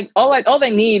 Exactly, and like all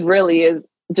they need really is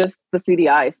just the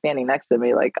CDI standing next to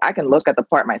me. Like, I can look at the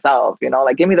part myself, you know,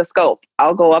 like, give me the scope.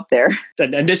 I'll go up there.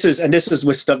 And this is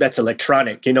with stuff that's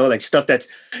electronic, you know, like stuff that's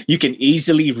you can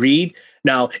easily read.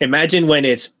 Now, imagine when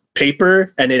it's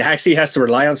paper and it actually has to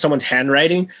rely on someone's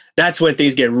handwriting. That's when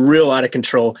things get real out of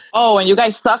control. Oh, and you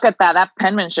guys suck at that. That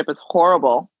penmanship is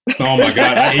horrible. Oh my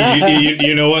God.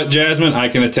 You know what, Jasmine? I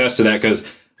can attest to that, because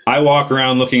I walk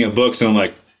around looking at books and I'm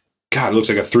like, God, it looks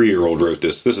like a 3-year-old wrote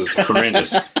this. This is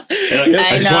horrendous. And like,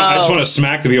 I just want to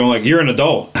smack the people. I'm like, you're an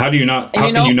adult. How can you not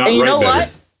write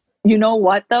better? You know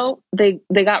what, though? They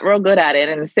got real good at it,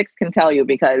 and the Six can tell you,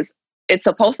 because it's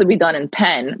supposed to be done in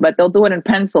pen, but they'll do it in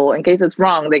pencil. In case it's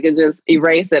wrong, they could just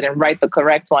erase it and write the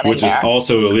correct one which in is there.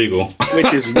 also illegal.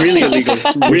 Which is really illegal.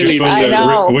 Which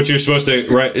I you're supposed to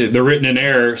write the written in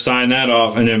error, sign that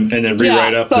off, and then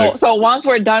rewrite up. So once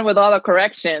we're done with all the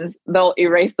corrections, they'll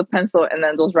erase the pencil and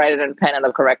then just write it in pen and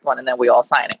the correct one, and then we all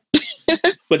sign it.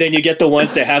 But then you get the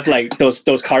ones that have like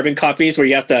those carbon copies where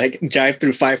you have to like, jive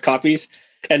through 5 copies,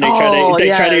 and they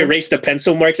try to erase the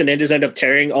pencil marks and then just end up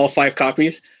tearing all 5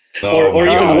 copies.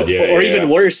 Or even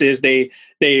worse is they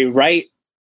write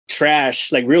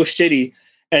trash, like real shitty,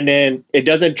 and then it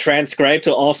doesn't transcribe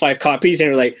to all 5 copies, and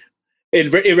you're like,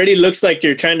 it already looks like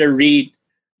you're trying to read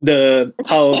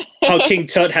how King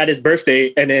Tut had his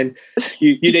birthday, and then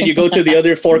you go to the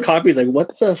other 4 copies, like,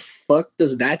 what the fuck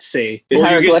does that say?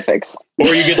 Hieroglyphics.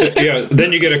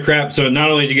 Then you get a crap. So not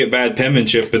only do you get bad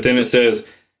penmanship, but then it says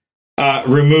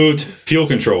removed fuel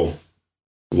control.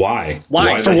 Why?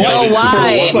 For what?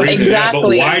 Why?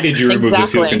 Exactly. Yeah, but why did you remove the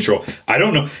fuel control? I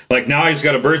don't know. Like now I just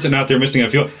got a bird sitting out there missing a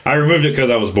fuel. I removed it because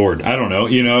I was bored. I don't know.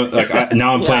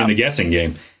 Now I'm playing the guessing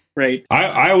game. Right.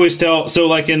 I always tell, so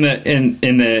like in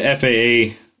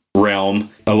the FAA realm,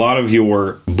 a lot of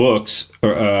your books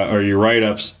or your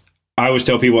write-ups, I always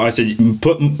tell people, I said,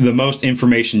 put the most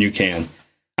information you can.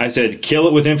 I said, kill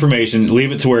it with information,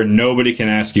 leave it to where nobody can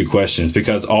ask you questions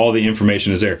because all the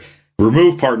information is there.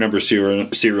 Remove part number,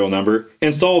 serial number,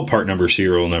 installed part number,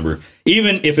 serial number.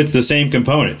 Even if it's the same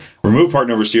component, remove part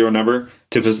number, serial number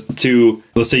to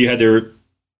let's say you had to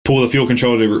pull the fuel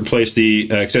control to replace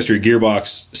the accessory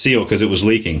gearbox seal because it was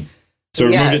leaking. So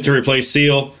removed it to replace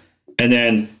seal, and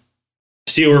then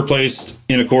seal replaced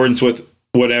in accordance with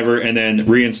whatever, and then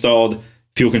reinstalled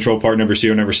fuel control part number,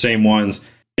 serial number, same ones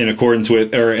in accordance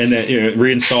with, and then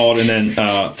reinstalled, and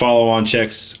then follow-on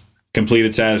checks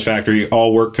completed satisfactory,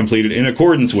 all work completed in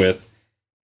accordance with.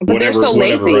 But they're so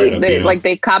lazy.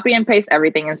 They copy and paste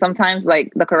everything, and sometimes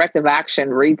like the corrective action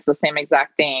reads the same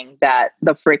exact thing that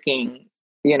the freaking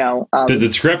the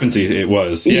discrepancy it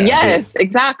was. Yeah. Yes,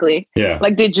 exactly. Yeah.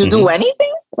 Like, did you do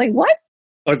anything? Like, what?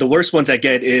 Or the worst ones I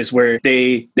get is where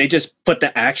they just put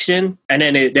the action and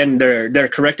then their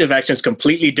corrective action is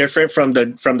completely different from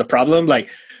the problem. Like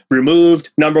removed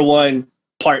number 1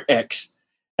 part X,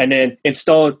 and then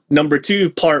installed number 2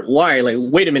 part Y. Like,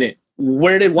 wait a minute,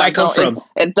 where did Y come from?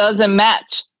 It doesn't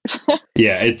match.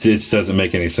 Yeah, it doesn't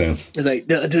make any sense. It's like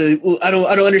I don't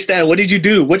understand. What did you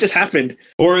do? What just happened?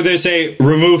 Or they say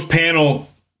remove panel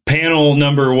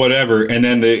number whatever, and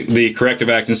then the corrective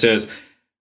action says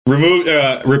remove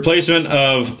replacement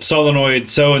of solenoid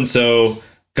so and so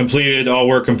completed, all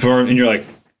work confirmed, and you're like,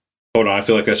 hold on, I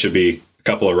feel like that should be a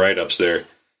couple of write-ups there.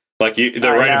 Like the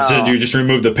write-up said you just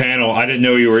removed the panel. I didn't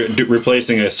know you were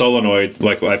replacing a solenoid.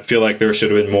 Like I feel like there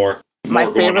should have been more. My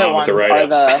favorite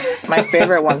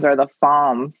ones are the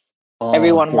FOMs.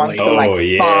 Everyone wants to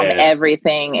FOM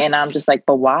everything, and I'm just like,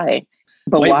 but why?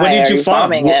 Why did you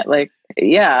FOMing it? Like,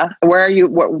 yeah, where are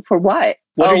you? For what?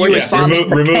 Remove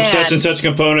such and such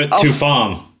component to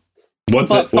FOM. What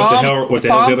the hell is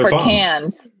the other FOM?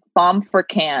 Cans. FOM for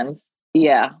cans.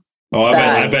 Yeah. Oh,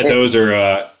 I bet those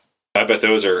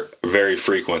are very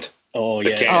frequent. Oh,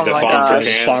 yeah. The FOM for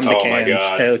cans. Oh, my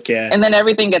God. Okay. And then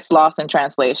everything gets lost in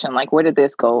translation. Like, where did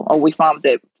this go? Oh, we FOMmed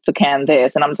it to can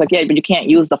this. And I'm just like, yeah, but you can't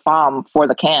use the FOM for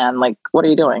the can. Like, what are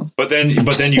you doing? But then you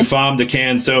FOMmed the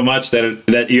can so much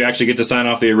that you actually get to sign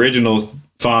off the original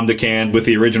FOM the can with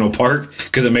the original part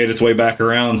because it made its way back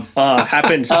around.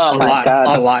 Happens a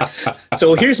lot.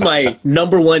 So here's my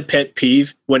number 1 pet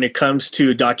peeve when it comes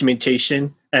to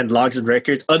documentation and logs and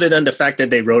records, other than the fact that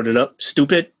they wrote it up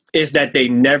stupid, is that they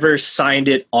never signed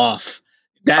it off.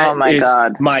 That is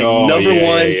my number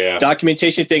 1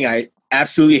 documentation thing I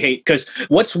absolutely hate. Because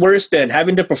what's worse than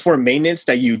having to perform maintenance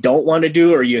that you don't want to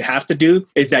do or you have to do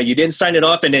is that you didn't sign it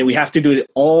off and then we have to do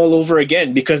it all over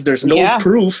again because there's no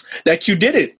proof that you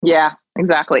did it. Yeah,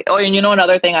 exactly. Oh, and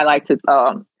another thing I like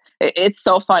to it's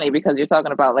so funny because you're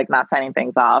talking about like not signing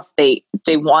things off. They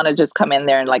want to just come in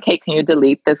there and like, hey, can you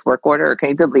delete this work order or can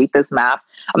you delete this map?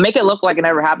 Make it look like it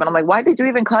never happened. I'm like, why did you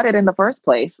even cut it in the first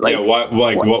place? Like, what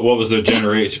was the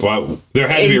generation? Why there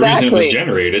had to be a reason it was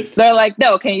generated. They're like,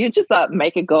 no, can you just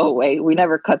make it go away? We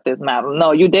never cut this map.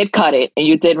 No, you did cut it and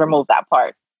you did remove that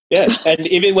part. Yeah, and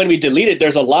even when we delete it,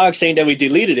 there's a log saying that we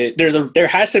deleted it. There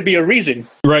has to be a reason.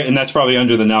 Right, and that's probably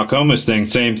under the Nalcomas thing.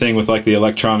 Same thing with like the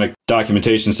electronic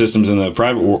documentation systems in the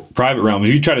private realm.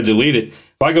 If you try to delete it,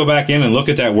 if I go back in and look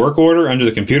at that work order under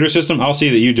the computer system, I'll see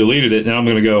that you deleted it, and I'm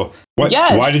going to go, what?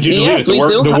 Yes, why did you delete it?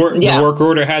 The work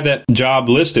order had that job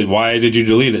listed. Why did you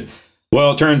delete it?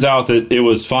 Well, it turns out that it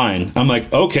was fine. I'm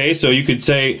like, okay, so you could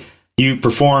say you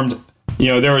performed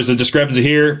there was a discrepancy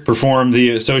here, perform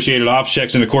the associated ops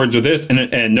checks in accordance with this,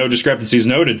 and no discrepancies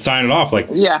noted, sign it off. Like,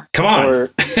 come on.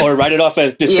 Or write it off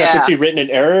as discrepancy written in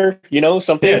error,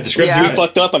 something. Yeah, discrepancy. We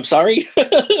fucked up, I'm sorry.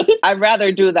 I'd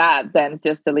rather do that than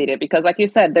just delete it, because like you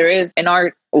said, there is in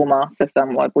our UMA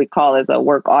system what we call as a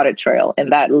work audit trail,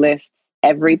 and that lists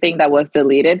everything that was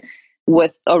deleted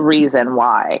with a reason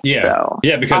why. Yeah, so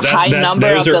because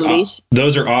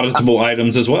those are auditable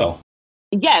items as well.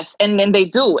 Yes, and then they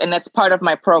do, and that's part of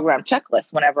my program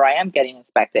checklist whenever I am getting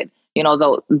inspected.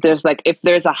 Though there's like, if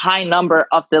there's a high number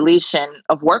of deletion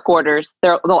of work orders,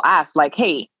 they'll ask like,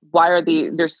 hey, why are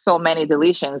there's so many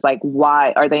deletions? Like,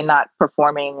 why are they not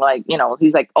performing? Like,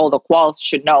 he's like, oh, the quals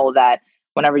should know that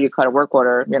whenever you cut a work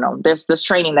order, there's this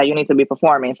training that you need to be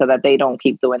performing so that they don't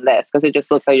keep doing this, because it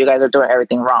just looks like you guys are doing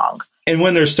everything wrong. And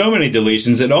when there's so many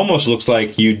deletions, it almost looks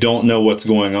like you don't know what's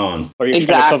going on. Or you're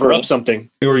trying to cover up something.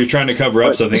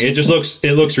 It just looks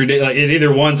ridiculous. Like, it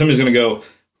either one, somebody's going to go,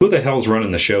 who the hell's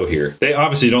running the show here? They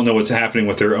obviously don't know what's happening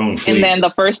with their own fleet. And then the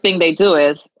first thing they do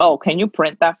is, oh, can you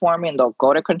print that for me? And they'll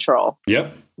go to control.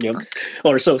 Yep.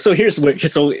 Or so here's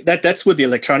that's with the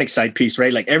electronic side piece,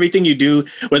 right? Like, everything you do,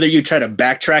 whether you try to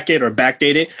backtrack it or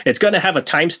backdate it, it's going to have a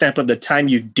timestamp of the time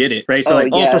you did it, right? So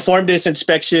perform this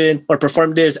inspection or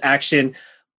perform this action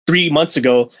 3 months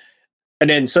ago.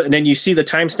 And then you see the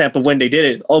timestamp of when they did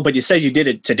it. Oh, but you said you did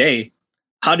it today.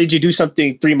 How did you do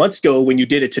something 3 months ago when you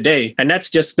did it today? And that's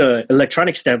just the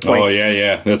electronic standpoint. Oh,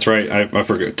 yeah. That's right. I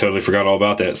totally forgot all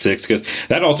about that, Six, because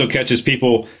that also catches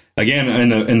people, again,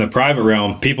 in the private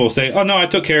realm. People say, oh, no, I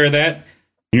took care of that.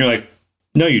 And you're like,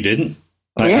 no, you didn't.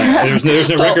 There's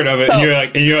no record of it. And you're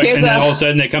like, and then all of a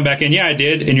sudden they come back in, yeah, I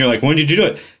did. And you're like, when did you do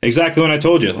it? Exactly when I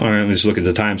told you. All right, let's look at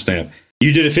the timestamp.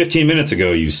 You did it 15 minutes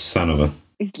ago, you son of a...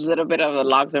 A little bit of a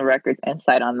logs and records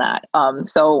insight on that.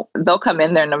 So they'll come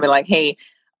in there and they'll be like, hey,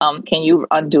 can you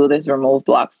undo this remove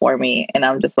block for me? And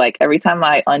I'm just like, every time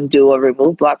I undo a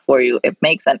remove block for you, it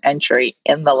makes an entry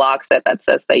in the log set that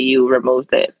says that you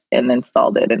removed it and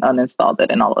installed it and uninstalled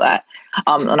it and all of that.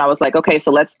 And I was like, okay,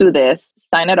 so let's do this.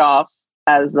 Sign it off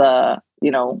as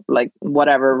like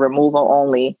whatever, removal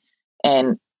only.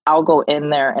 And I'll go in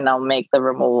there and I'll make the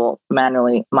removal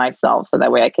manually myself, so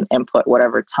that way I can input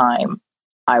whatever time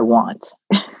I want.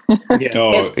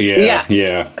 Yeah.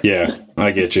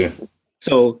 I get you.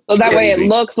 So that way it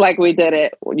looks like we did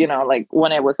it, like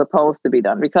when it was supposed to be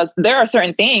done. Because there are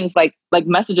certain things like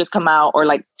messages come out, or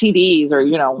like TDs,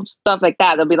 or, stuff like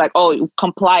that. They'll be like, oh, you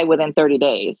comply within 30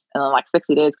 days. And then like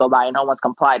 60 days go by and no one's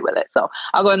complied with it. So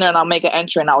I'll go in there and I'll make an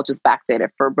entry and I'll just backdate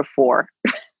it for before.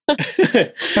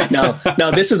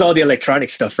 Now this is all the electronic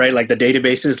stuff, right? Like the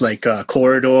databases like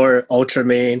Corridor,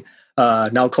 Ultramarine,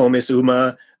 Nalcomis,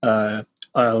 UMA,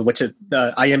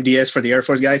 IMDS for the Air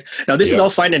Force guys. Now this is all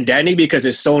fine and dandy because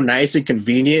it's so nice and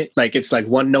convenient. Like, it's like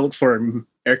OneNote for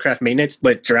aircraft maintenance.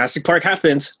 But Jurassic Park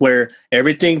happens where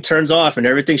everything turns off and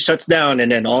everything shuts down,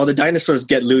 and then all the dinosaurs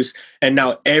get loose, and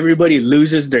now everybody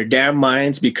loses their damn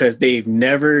minds because they've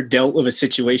never dealt with a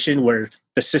situation where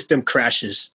the system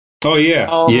crashes. Oh yeah.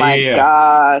 Oh my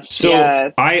gosh. So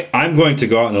yes. I'm going to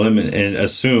go out on a limb and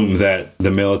assume that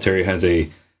the military has a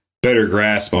better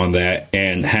grasp on that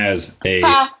and has a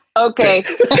okay.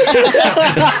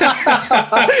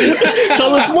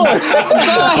 Tell us more.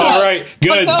 All right,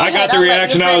 good. I got the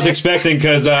reaction I was expecting,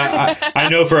 because I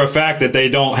know for a fact that they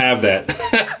don't have that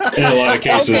in a lot of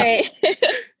cases. Okay.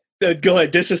 Go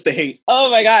ahead. This is the hate.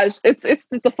 Oh my gosh. It's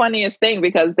the funniest thing,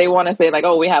 because they want to say like,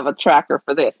 oh, we have a tracker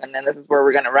for this, and then this is where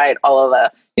we're going to write all of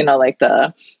the, like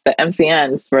the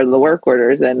MCNs for the work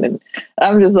orders. And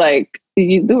I'm just like,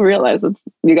 you do realize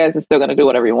you guys are still going to do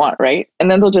whatever you want, right?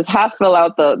 And then they'll just half fill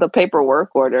out the paper work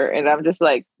order. And I'm just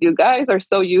like, you guys are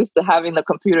so used to having the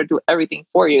computer do everything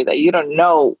for you that you don't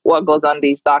know what goes on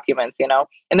these documents,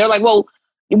 And they're like, well,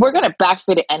 we're going to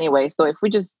backfit it anyway. So if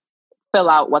we just fill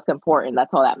out what's important,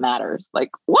 that's all that matters.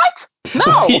 Like, what?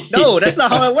 No, that's not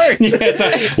how it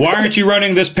works. Why aren't you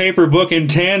running this paper book in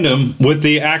tandem with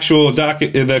the actual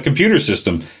the computer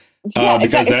system?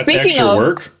 Because that's extra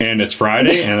work, and it's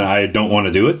Friday, and I don't want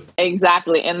to do it.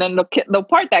 Exactly. And then the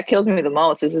part that kills me the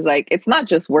most is like, it's not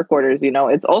just work orders,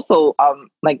 it's also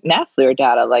like NAVFLIR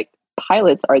data. Like,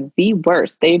 pilots are the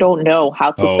worst. They don't know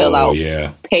how to fill out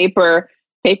paper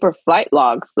flight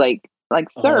logs. Like,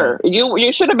 sir,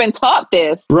 you should have been taught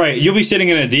this. Right. You'll be sitting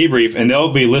in a debrief, and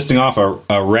they'll be listing off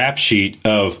a rap sheet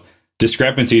of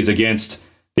discrepancies against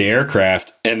the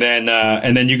aircraft, and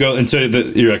then you go, and so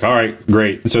you're like, all right,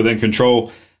 great. So then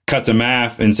control cuts a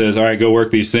math and says, all right, go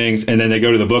work these things, and then they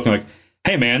go to the book and like,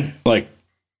 hey man, like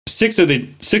six of the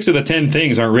 10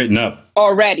 things aren't written up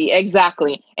already.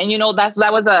 Exactly. And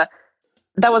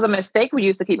that that was a mistake we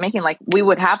used to keep making. Like, we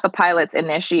would have the pilots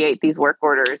initiate these work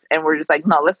orders, and we're just like,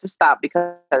 no, let's just stop,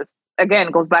 because again,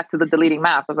 it goes back to the deleting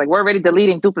maps. I was like, we're already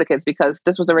deleting duplicates because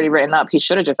this was already written up. He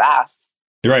should have just asked.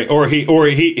 Right, or he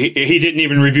didn't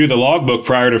even review the logbook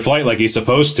prior to flight like he's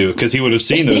supposed to, because he would have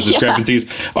seen those discrepancies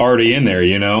already in there,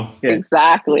 you know? Yeah.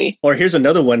 Exactly. Or here's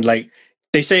another one, like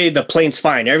they say the plane's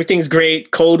fine, everything's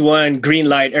great, code 1, green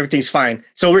light, everything's fine.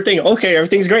 So we're thinking, okay,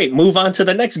 everything's great, move on to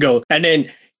the next go. And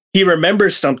then he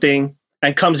remembers something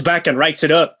and comes back and writes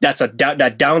it up.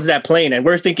 That downs that plane, and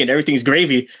we're thinking everything's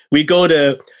gravy. We go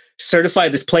to certify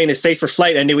this plane is safe for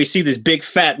flight, and then we see this big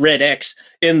fat red X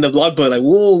in the logbook. Like,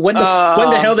 whoa, when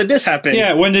the hell did this happen?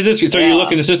 Yeah, when did this? So you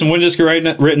look in the system. When did this get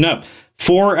written up?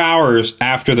 4 hours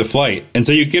after the flight, and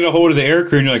so you get a hold of the air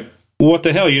crew, and you're like, what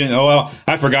the hell? You didn't? Oh well,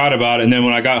 I forgot about it. And then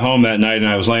when I got home that night and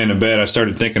I was laying in bed, I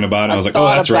started thinking about it. I was like, oh,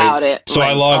 that's right. So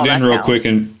I logged in real quick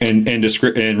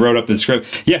and wrote up the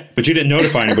script. Yeah, but you didn't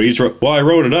notify anybody. You just wrote, well, I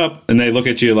wrote it up, and they look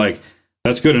at you like,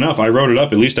 that's good enough. I wrote it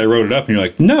up. At least I wrote it up. And you're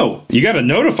like, no, you got to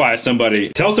notify somebody.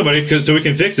 Tell somebody, so we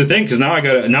can fix the thing. Because now I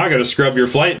got to scrub your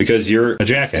flight because you're a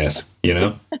jackass. You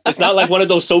know, it's not like one of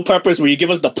those soap operas where you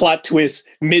give us the plot twist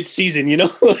mid-season. You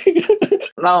know.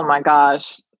 Oh my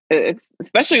gosh, it's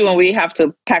especially when we have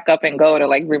to pack up and go to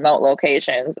like remote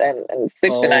locations, and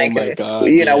 69. We've been to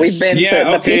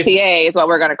the PTA. Is what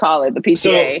we're going to call it, the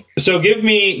PTA. So give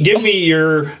me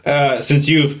your since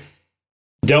you've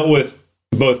dealt with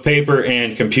both paper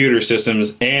and computer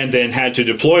systems, and then had to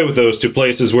deploy with those to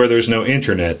places where there's no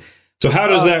internet. So how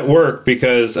does that work?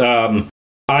 Because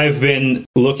I've been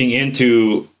looking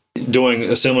into doing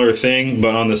a similar thing,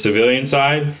 but on the civilian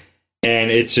side,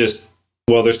 and it's just,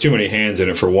 well, there's too many hands in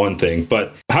it for one thing.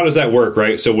 But how does that work,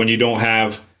 right? So when you don't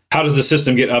have, how does the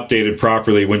system get updated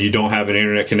properly when you don't have an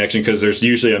internet connection? Because there's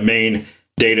usually a main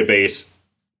database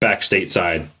back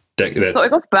stateside. So it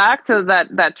goes back to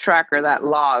that tracker, that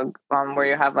log, where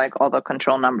you have like all the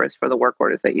control numbers for the work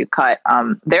orders that you cut.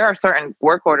 There are certain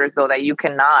work orders though that you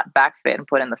cannot backfit and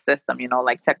put in the system, you know,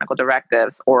 like technical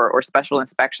directives or special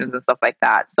inspections and stuff like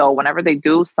that. So whenever they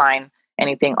do sign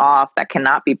anything off that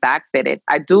cannot be backfitted,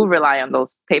 I do rely on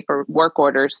those paper work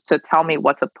orders to tell me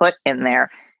what to put in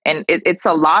there. And it's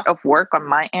a lot of work on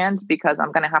my end, because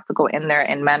I'm going to have to go in there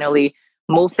and manually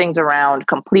move things around,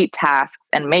 complete tasks,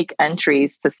 and make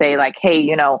entries to say like, hey,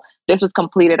 you know, this was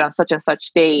completed on such and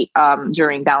such date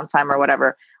during downtime or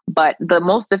whatever. But the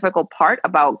most difficult part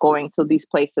about going to these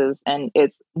places, and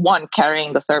it's one,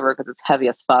 carrying the server because it's heavy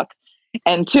as fuck,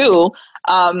 and two,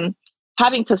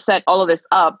 having to set all of this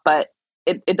up, but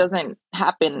it doesn't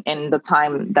happen in the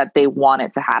time that they want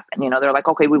it to happen. You know, they're like,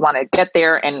 okay, we want to get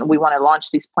there and we want to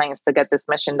launch these planes to get this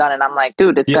mission done. And I'm like,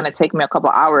 dude, it's going to take me a couple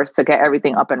hours to get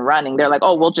everything up and running. They're like,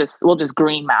 oh, we'll just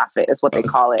green map it, is what they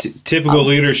call it. Typical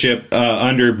leadership,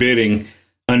 underbidding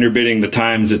the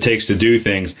times it takes to do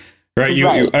things. Right.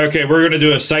 Okay, we're going to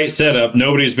do a site setup.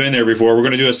 Nobody's been there before. We're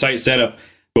going to do a site setup,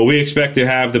 but we expect to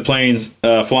have the planes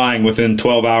flying within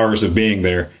 12 hours of being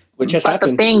there. Which has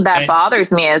happened. The thing that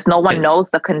bothers me is no one knows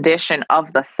the condition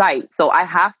of the site. So I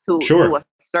have to do a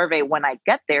survey when I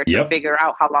get there to figure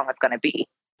out how long it's going to be.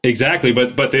 Exactly.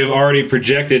 But they've already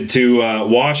projected to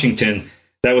Washington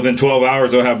that within 12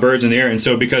 hours they'll have birds in the air. And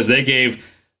so because they gave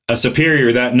a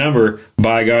superior that number,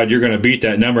 by God, you're going to beat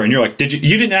that number. And you're like, you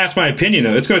didn't ask my opinion,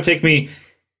 though. It's going to take me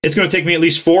at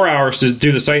least 4 hours to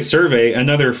do the site survey,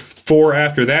 another 4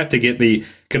 after that to get the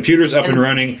computers up and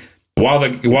running. While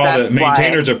the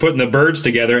maintainers are putting the birds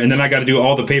together, and then I got to do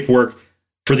all the paperwork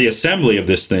for the assembly of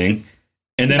this thing,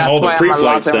 and then all the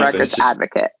pre-flight stuff. I'm a logs and records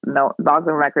advocate. No, logs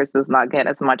and records does not get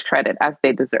as much credit as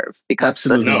they deserve, because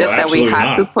the stuff that we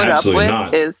have to put up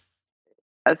with is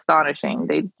astonishing.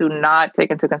 They do not take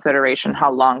into consideration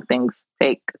how long things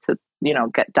take to, you know,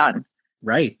 get done.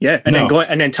 Right. Yeah.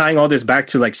 And then tying all this back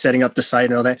to like setting up the site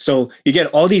and all that. So you get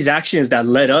all these actions that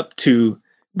led up to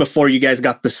before you guys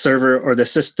got the server or the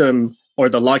system or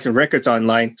the logs and records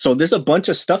online. So there's a bunch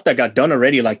of stuff that got done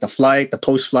already, like the flight, the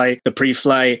post-flight, the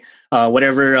pre-flight,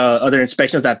 whatever other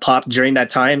inspections that popped during that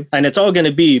time. And it's all going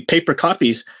to be paper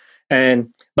copies.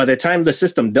 And by the time the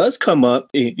system does come up,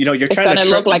 you know, it's trying to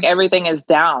look like everything is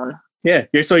down. Yeah.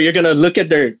 So you're going to look at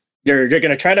they're going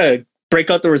to try to break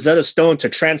out the Rosetta Stone to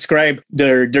transcribe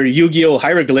their Yu-Gi-Oh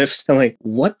hieroglyphs. I'm like,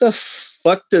 what the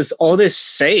fuck does all this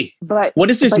say? But what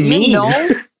does this mean?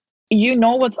 You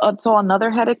know what's so another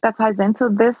headache that ties into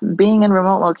this being in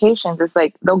remote locations is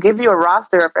like they'll give you a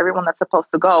roster of everyone that's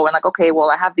supposed to go, and like, okay, well,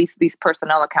 I have these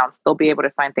personnel accounts. They'll be able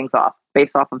to sign things off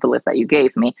based off of the list that you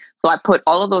gave me. So I put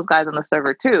all of those guys on the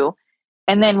server too.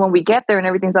 And then when we get there and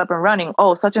everything's up and running,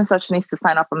 oh, such and such needs to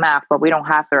sign off a map, but we don't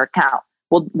have their account.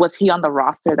 well, was he on the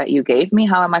roster that you gave me?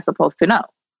 How am I supposed to know?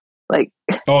 Like,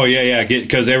 oh yeah,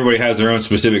 because everybody has their own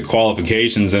specific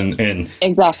qualifications and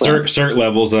exactly cert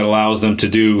levels that allows them to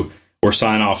do or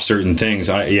sign off certain things.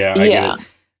 I get it.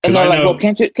 And they're like, well,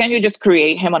 can't you just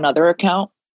create him another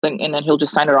account and then he'll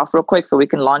just sign it off real quick so we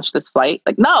can launch this flight?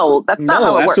 Like, no, that's not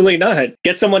how it absolutely works. not.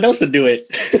 Get someone else to do it.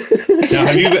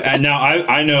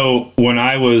 I know when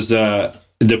I was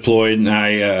deployed and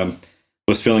I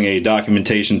was filling a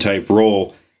documentation type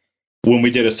role. When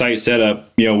we did a site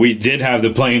setup, we did have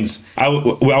the planes. I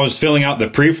was filling out the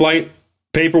pre-flight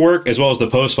paperwork as well as the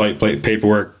post-flight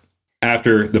paperwork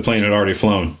after the plane had already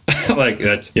flown. Like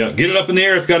that, get it up in the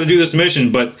air. It's got to do this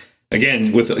mission. But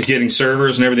again, with getting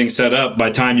servers and everything set up, by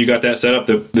the time you got that set up,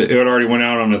 it already went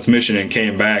out on its mission and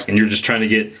came back, and you're just trying to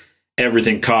get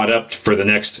everything caught up for the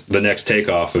next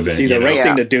takeoff event. See, the right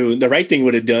thing to do, the right thing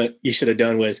you should have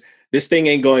done was, this thing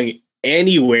ain't going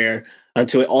anywhere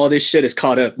until all this shit is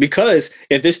caught up. Because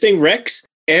if this thing wrecks,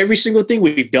 every single thing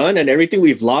we've done and everything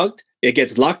we've logged, it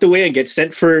gets locked away and gets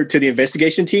sent to the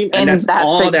investigation team. And that's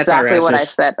all exactly that's our assets. What I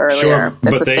said earlier. Sure,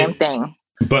 it's the same thing.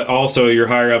 But also your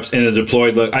higher ups in the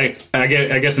deployed, I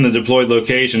guess in the deployed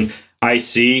location, I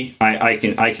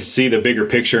can see the bigger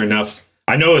picture enough.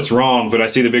 I know it's wrong, but I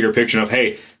see the bigger picture of,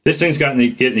 hey, this thing's got to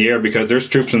get in the air because there's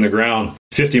troops on the ground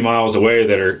 50 miles away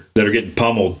that are getting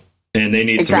pummeled. And they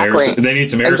need some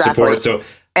air support. So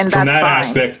from that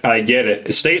aspect, I get it.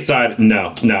 Stateside,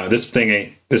 no, this thing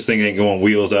ain't going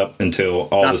wheels up until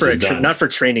all this is done. Not for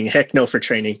training. Heck no for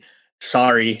training.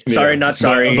 Sorry, not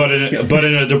sorry. But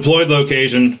in a deployed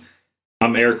location,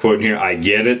 I'm air quoting here. I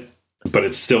get it, but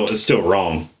it's still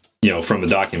wrong. From the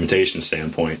documentation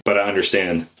standpoint. But I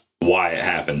understand why it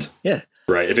happened. Yeah.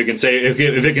 Right. If it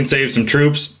can save some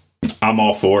troops, I'm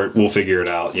all for it. We'll figure it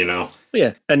out.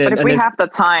 Yeah, but if we have the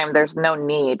time, there's no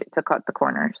need to cut the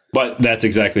corners. But that's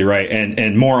exactly right,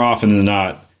 and more often than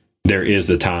not, there is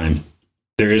the time.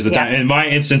 There is the time. In my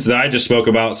instance that I just spoke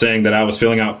about, saying that I was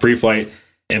filling out pre-flight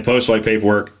and post-flight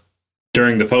paperwork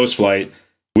during the post-flight,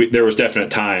 there was definite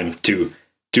time to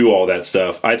do all that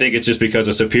stuff. I think it's just because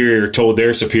a superior told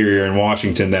their superior in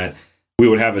Washington that we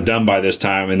would have it done by this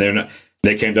time, and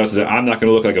they came to us and said, "I'm not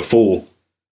going to look like a fool.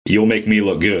 You'll make me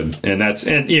look good." And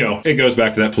it goes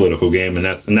back to that political game, and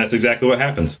that's exactly what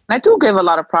happens. I do give a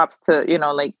lot of props to,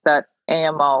 like that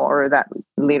AMO or that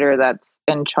leader that's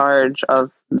in charge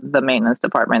of the maintenance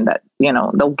department, that,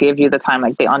 they'll give you the time.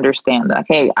 Like, they understand that,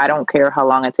 hey, I don't care how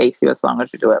long it takes you as long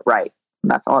as you do it right.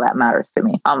 That's all that matters to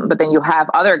me. But then you have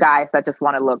other guys that just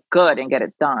want to look good and get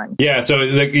it done. Yeah, so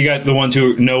you got the ones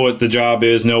who know what the job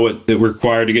is, know what they're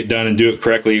required to get done, and do it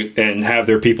correctly, and have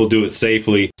their people do it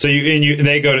safely. So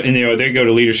they go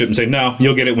to leadership and say, "No,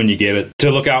 you'll get it when you get it."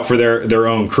 To look out for their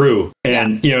own crew,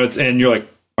 and and you're like,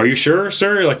 "Are you sure,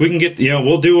 sir? Like, we can get,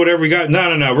 we'll do whatever we got." No,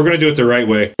 we're going to do it the right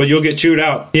way. But you'll get chewed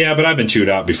out. Yeah, but I've been chewed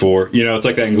out before. It's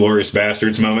like that Inglourious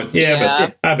Bastards moment. Yeah,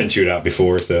 but I've been chewed out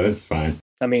before, so it's fine.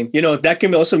 I mean, that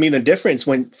can also mean the difference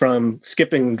from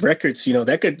skipping records.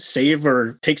 That could save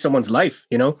or take someone's life.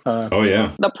 Oh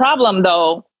yeah. The problem,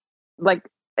 though,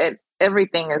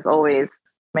 everything is always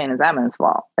maintenance admin's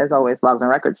fault. It's always logs and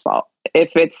records' fault.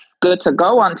 If it's good to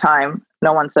go on time,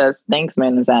 no one says thanks,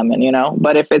 maintenance admin.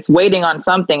 But if it's waiting on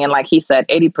something, and like he said,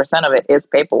 80% of it is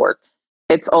paperwork,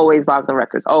 it's always logs and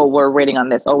records. Oh, we're waiting on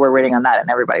this. Oh, we're waiting on that. And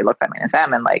everybody looks at me and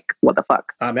Salmon like, what the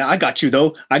fuck? I mean, I got you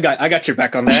though. I got your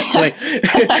back on that.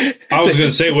 I was going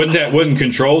to say, wouldn't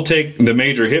Control take the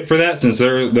major hit for that, since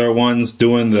they're ones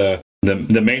doing the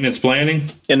maintenance planning?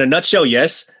 In a nutshell,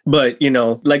 yes. But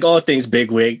like all things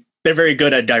bigwig, they're very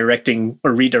good at directing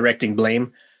or redirecting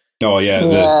blame. Oh yeah,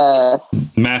 yes.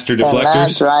 Master deflectors. And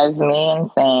that drives me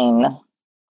insane.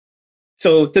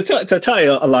 So to tie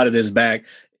a lot of this back,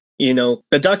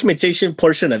 the documentation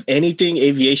portion of anything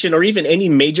aviation or even any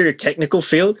major technical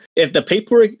field, if the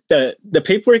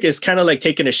paperwork is kind of like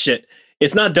taking a shit.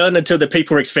 It's not done until the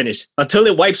paperwork's finished. Until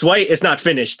it wipes white, it's not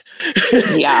finished.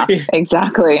 Yeah,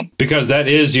 exactly. Because that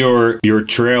is your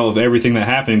trail of everything that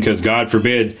happened, because God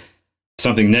forbid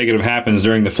something negative happens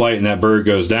during the flight and that bird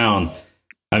goes down.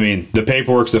 I mean, the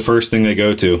paperwork's the first thing they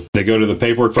go to. They go to the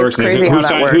paperwork first. And they go,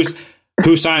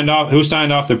 who signed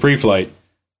off the pre-flight?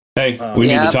 Hey, we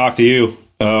need to talk to you.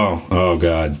 Oh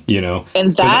God,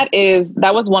 And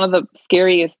that was one of the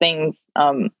scariest things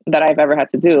that I've ever had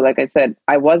to do. Like I said,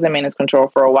 I was in maintenance control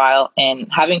for a while, and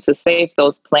having to save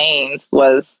those planes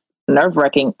was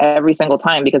nerve-wracking every single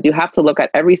time, because you have to look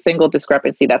at every single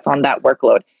discrepancy that's on that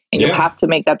workload. And you have to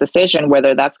make that decision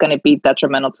whether that's going to be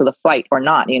detrimental to the flight or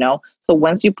not, So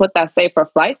once you put that safe for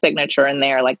flight signature in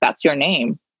there, like, that's your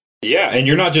name. Yeah, and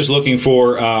you're not just looking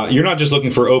for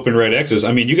open red X's.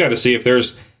 I mean, you got to see if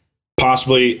there's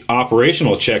possibly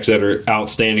operational checks that are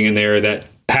outstanding in there that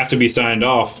have to be signed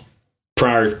off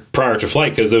prior to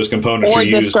flight because those components or are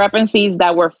used. Discrepancies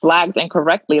that were flagged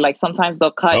incorrectly. Like sometimes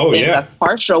they'll cut things as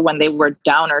partial when they were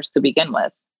downers to begin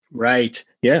with. Right.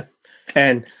 Yeah.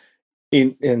 And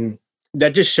in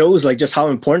that just shows like just how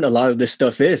important a lot of this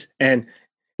stuff is. And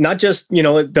not just,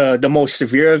 the most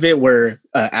severe of it where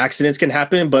accidents can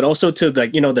happen, but also to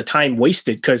the time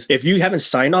wasted. Because if you haven't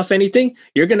signed off anything,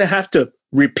 you're going to have to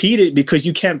repeat it because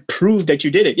you can't prove that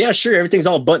you did it. Yeah, sure. Everything's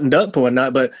all buttoned up and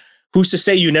whatnot, but who's to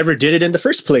say you never did it in the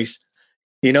first place?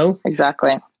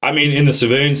 Exactly. I mean, in the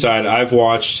civilian side, I've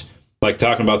watched, like,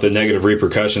 talking about the negative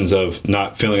repercussions of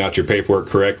not filling out your paperwork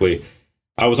correctly.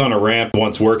 I was on a ramp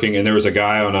once working, and there was a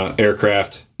guy on an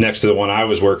aircraft next to the one I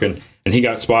was working, and he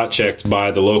got spot checked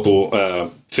by the local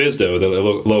FSDO, the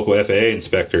local FAA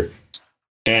inspector,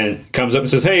 and comes up and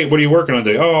says, "Hey, what are you working on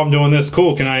today?" "Oh, I'm doing this."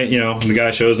 "Cool. Can I, and the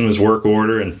guy shows him his work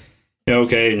order, and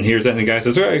okay, and here's that. And the guy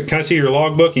says, "All right, can I see your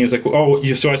logbook?" And he's like, "Oh,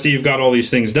 so I see you've got all these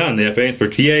things done." The FAA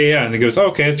inspector, yeah. And he goes,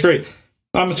 "Okay, that's great.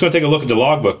 I'm just going to take a look at the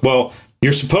logbook." Well,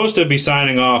 you're supposed to be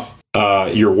signing off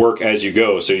your work as you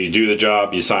go. So you do the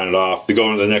job, you sign it off. You go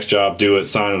on to the next job, do it,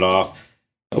 sign it off.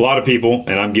 A lot of people,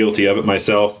 and I'm guilty of it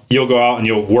myself, you'll go out and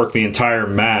you'll work the entire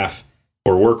MAF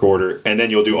or work order, and then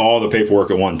you'll do all the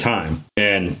paperwork at one time.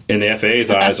 And in the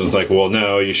FAA's eyes, it's like, well,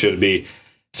 no, you should be.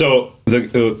 So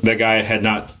the guy had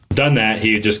not done that.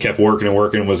 He just kept working and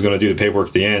was going to do the paperwork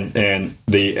at the end. And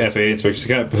the FAA inspector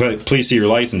said, "Please see your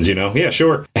license." "Yeah,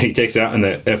 sure." And he takes it out, and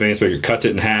the FAA inspector cuts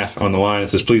it in half on the line and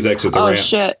says, "Please exit the ramp." Oh,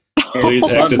 shit. Please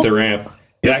exit the ramp.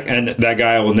 That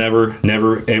guy will never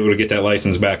able to get that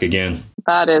license back again.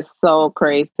 That is so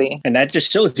crazy. And that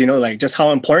just shows, just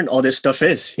how important all this stuff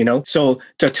is, So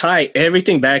to tie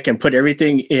everything back and put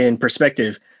everything in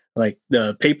perspective, like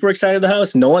the paperwork side of the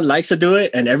house, no one likes to do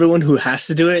it. And everyone who has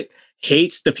to do it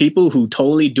hates the people who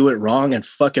totally do it wrong and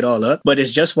fuck it all up. But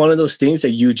it's just one of those things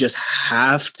that you just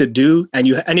have to do. And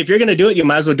if you're going to do it, you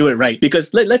might as well do it right.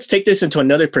 Because let's take this into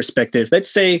another perspective. Let's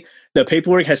say the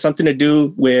paperwork has something to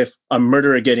do with a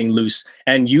murderer getting loose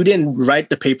and you didn't write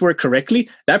the paperwork correctly.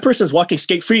 That person's walking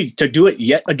skate free to do it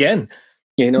yet again.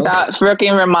 That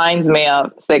freaking reminds me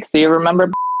of Six. Do you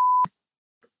remember?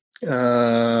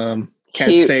 Can't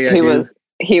say I do.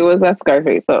 He was at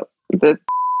Scarface. So this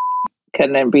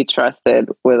couldn't be trusted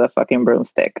with a fucking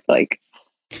broomstick. Like,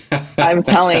 I'm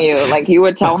telling you, like, you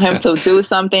would tell him to do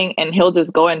something and he'll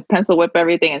just go and pencil whip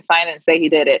everything and sign it and say he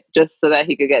did it just so that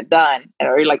he could get done.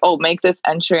 Or you're like, "Oh, make this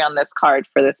entry on this card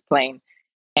for this plane."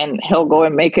 And he'll go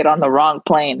and make it on the wrong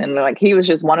plane. And like, he was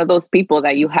just one of those people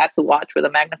that you had to watch with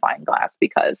a magnifying glass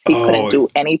because he couldn't do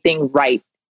anything right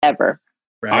ever.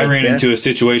 Right, I ran into a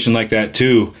situation like that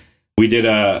too. We did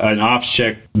an ops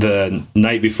check the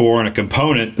night before on a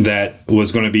component that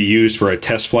was going to be used for a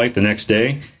test flight the next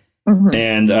day. Mm-hmm.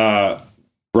 And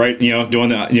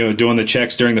doing the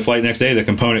checks during the flight next day, the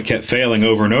component kept failing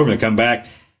over and over. They come back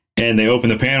and they open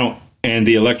the panel and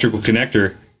the electrical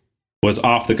connector was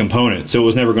off the component, so it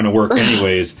was never going to work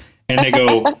anyways. And they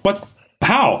go, "What?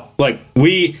 How?" Like,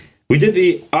 we did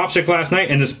the ops check last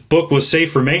night, and this book was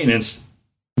safe for maintenance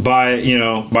by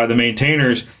the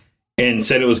maintainers, and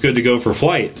said it was good to go for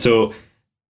flight. So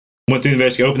went through the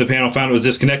investigation, opened the panel, found it was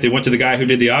disconnected. Went to the guy who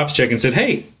did the ops check and said,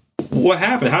 "Hey, what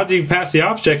happened? How did you pass the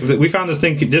ops check? We found this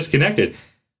thing disconnected."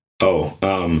 "Oh,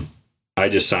 I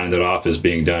just signed it off as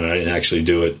being done. I didn't actually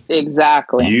do it."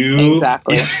 Exactly. You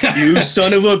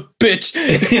son of a bitch.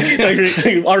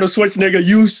 Like Arnold Schwarzenegger,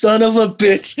 you son of a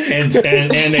bitch. And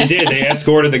they did. They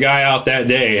escorted the guy out that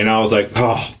day. And I was like,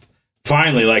 oh,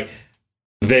 finally, like,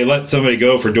 they let somebody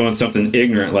go for doing something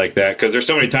ignorant like that. Because there's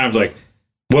so many times like,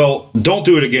 "Well, don't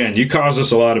do it again. You caused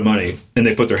us a lot of money." And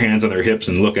they put their hands on their hips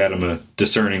and look at them a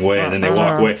discerning way. And then they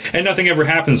walk away. And nothing ever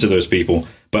happens to those people.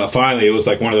 But finally, it was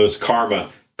like one of those karma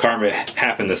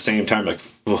happened the same time, like,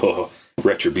 oh,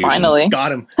 retribution. Finally.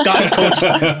 Got him,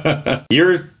 coach.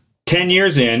 You're 10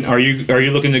 years in. Are you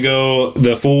looking to go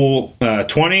the full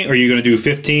 20? Or are you going to do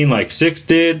 15 like Six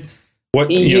did? What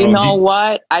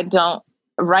what? I don't.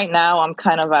 Right now, I'm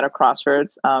kind of at a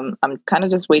crossroads. I'm kind of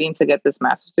just waiting to get this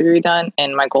master's degree done,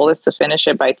 and my goal is to finish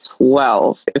it by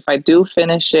 12. If I do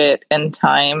finish it in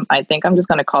time, I think I'm just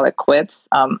going to call it quits.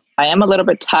 I am a little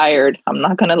bit tired. I'm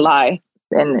not going to lie.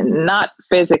 And not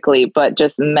physically, but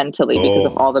just mentally because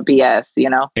of all the BS,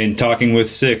 And talking with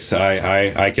Six,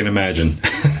 I can imagine.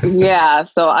 Yeah,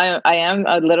 so I am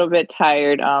a little bit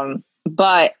tired,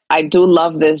 but I do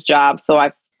love this job, so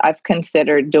I've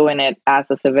considered doing it as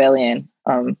a civilian.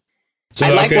 So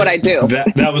I like what I do.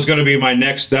 That was going to be my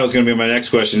next. That was going to be my next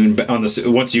question.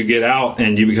 Once you get out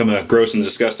and you become a gross and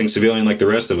disgusting civilian like the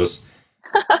rest of us,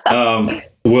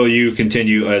 Will you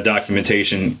continue a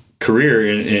documentation career?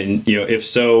 And if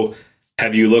so,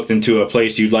 have you looked into a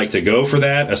place you'd like to go for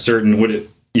that?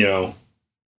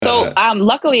 So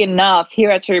luckily enough, here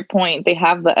at Cherry Point, they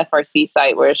have the FRC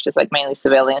site where it's just like mainly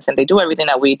civilians, and they do everything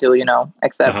that we do,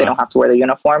 except they don't have to wear the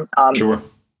uniform. Sure.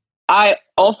 I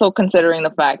also, considering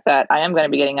the fact that I am going to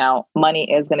be getting out, money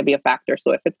is going to be a factor.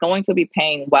 So if it's going to be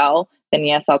paying well, then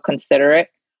yes, I'll consider it.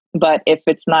 But if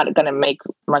it's not going to make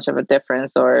much of a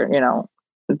difference, or,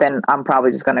 then I'm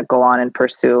probably just going to go on and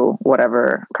pursue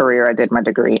whatever career I did my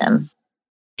degree in.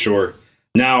 Sure.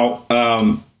 Now,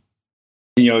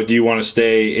 do you want to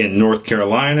stay in North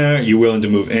Carolina? Are you willing to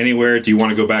move anywhere? Do you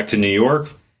want to go back to New York?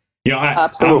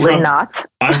 Absolutely not.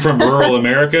 I'm from rural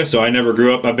America, so I never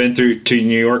grew up. I've been to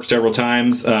New York several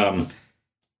times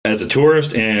as a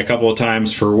tourist and a couple of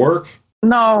times for work.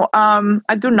 No,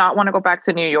 I do not want to go back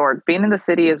to New York. Being in the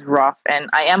city is rough, and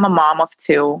I am a mom of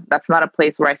 2. That's not a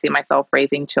place where I see myself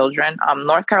raising children.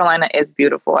 North Carolina is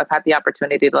beautiful. I've had the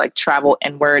opportunity to travel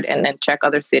inward and then check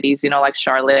other cities, like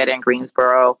Charlotte and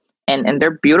Greensboro. And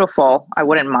they're beautiful. I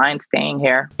wouldn't mind staying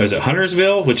here. Is it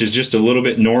Huntersville, which is just a little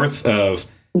bit north of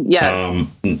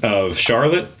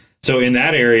Charlotte? So in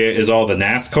that area is all the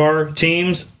NASCAR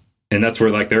teams, and that's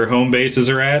where their home bases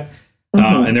are at.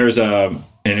 Mm-hmm. And there's an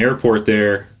airport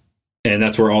there, and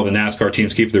that's where all the NASCAR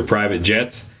teams keep their private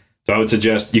jets. So I would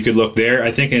suggest you could look there.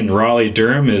 I think in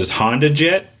Raleigh-Durham is Honda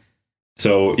Jet.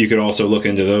 So you could also look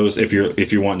into those if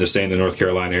you're wanting to stay in the North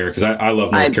Carolina area, because I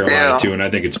love North Carolina too, and I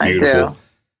think it's beautiful.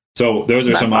 So those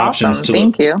are some options to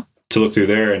look through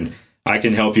there, and I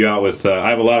can help you out with. I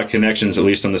have a lot of connections, at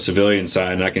least on the civilian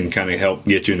side, and I can kind of help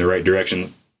get you in the right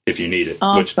direction if you need it.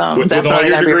 Awesome. With all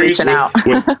your degrees,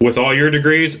 with all your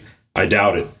degrees, I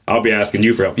doubt it. I'll be asking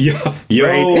you for help. Yo,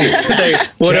 right. Say,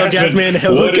 what up, Jasmine?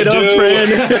 Look it up,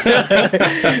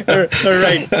 friend. All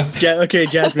right. Okay,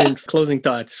 Jasmine, closing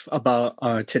thoughts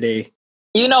about today.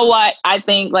 You know what? I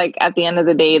think at the end of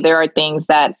the day, there are things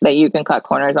that you can cut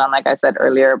corners on, like I said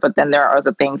earlier, but then there are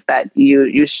other things that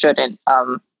you shouldn't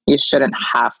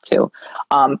have to.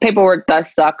 Paperwork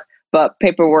does suck, but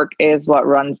paperwork is what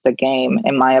runs the game,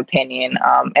 in my opinion.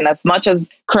 And as much as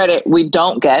credit we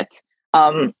don't get,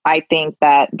 I think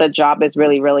that the job is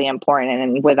really, really important.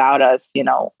 And without us,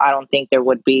 I don't think there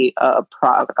would be a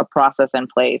process in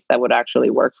place that would actually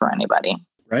work for anybody.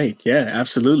 Right. Yeah,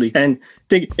 absolutely. And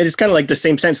think it's kind of the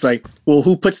same sense,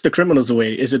 who puts the criminals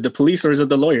away? Is it the police or is it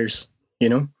the lawyers?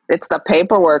 It's the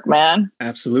paperwork, man.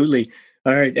 Absolutely.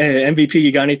 All right. MVP,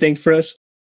 you got anything for us?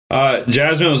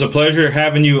 Jasmine, it was a pleasure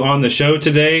having you on the show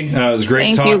today. It was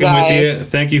great talking with you.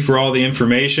 Thank you for all the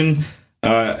information.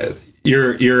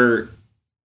 You're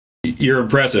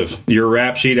impressive. Your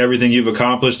rap sheet, everything you've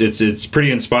accomplished, it's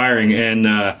pretty inspiring, and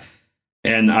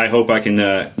I hope I can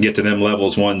get to them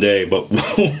levels one day, but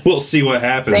we'll see what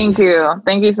happens. Thank you.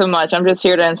 Thank you so much. I'm just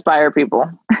here to inspire people.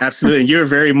 Absolutely. You're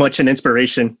very much an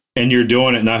inspiration. And you're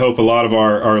doing it. And I hope a lot of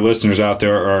our listeners out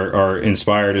there are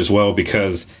inspired as well,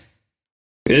 because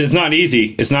it's not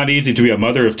easy. It's not easy to be a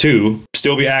mother of 2,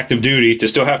 still be active duty, to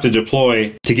still have to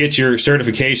deploy, to get your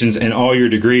certifications and all your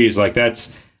degrees.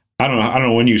 That's, I don't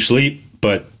know when you sleep,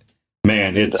 but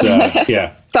man, it's,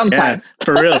 yeah. Sometimes. Yeah,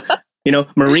 for real.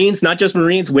 Marines, not just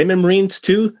Marines, women Marines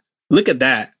too. Look at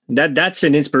that. That's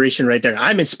an inspiration right there.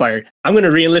 I'm inspired. I'm going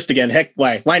to re-enlist again. Heck,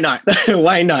 why? Why not?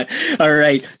 Why not? All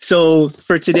right. So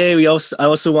for today, I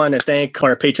also want to thank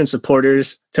our patron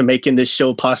supporters to making this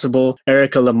show possible.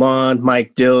 Erica Lamont,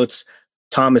 Mike Diltz,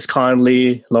 Thomas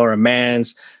Conley, Laura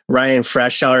Mans, Ryan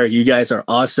Frashauer. You guys are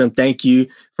awesome. Thank you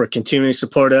for continuing to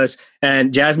support us.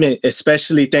 And Jasmine,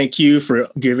 especially thank you for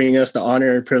giving us the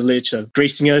honor and privilege of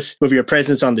gracing us with your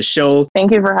presence on the show.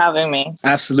 Thank you for having me.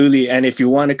 Absolutely. And if you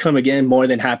want to come again, more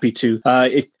than happy to.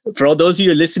 For all those of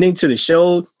you listening to the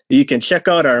show, you can check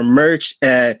out our merch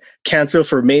at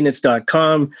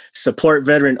cancelformaintenance.com. Support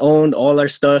veteran owned. All our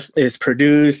stuff is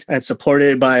produced and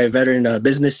supported by veteran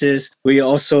businesses. We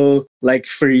also like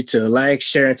for you to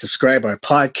share, and subscribe our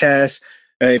podcast.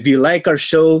 If you like our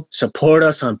show, support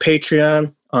us on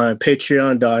Patreon on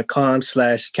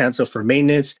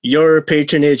patreon.com/cancelformaintenance. Your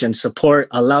patronage and support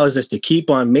allows us to keep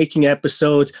on making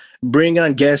episodes, bring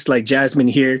on guests like Jasmine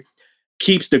here,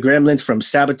 keeps the gremlins from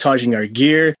sabotaging our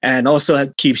gear, and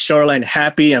also keeps Shoreline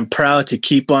happy and proud to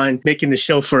keep on making the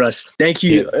show for us. Thank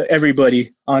you,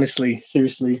 everybody. Honestly,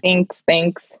 seriously. Thanks.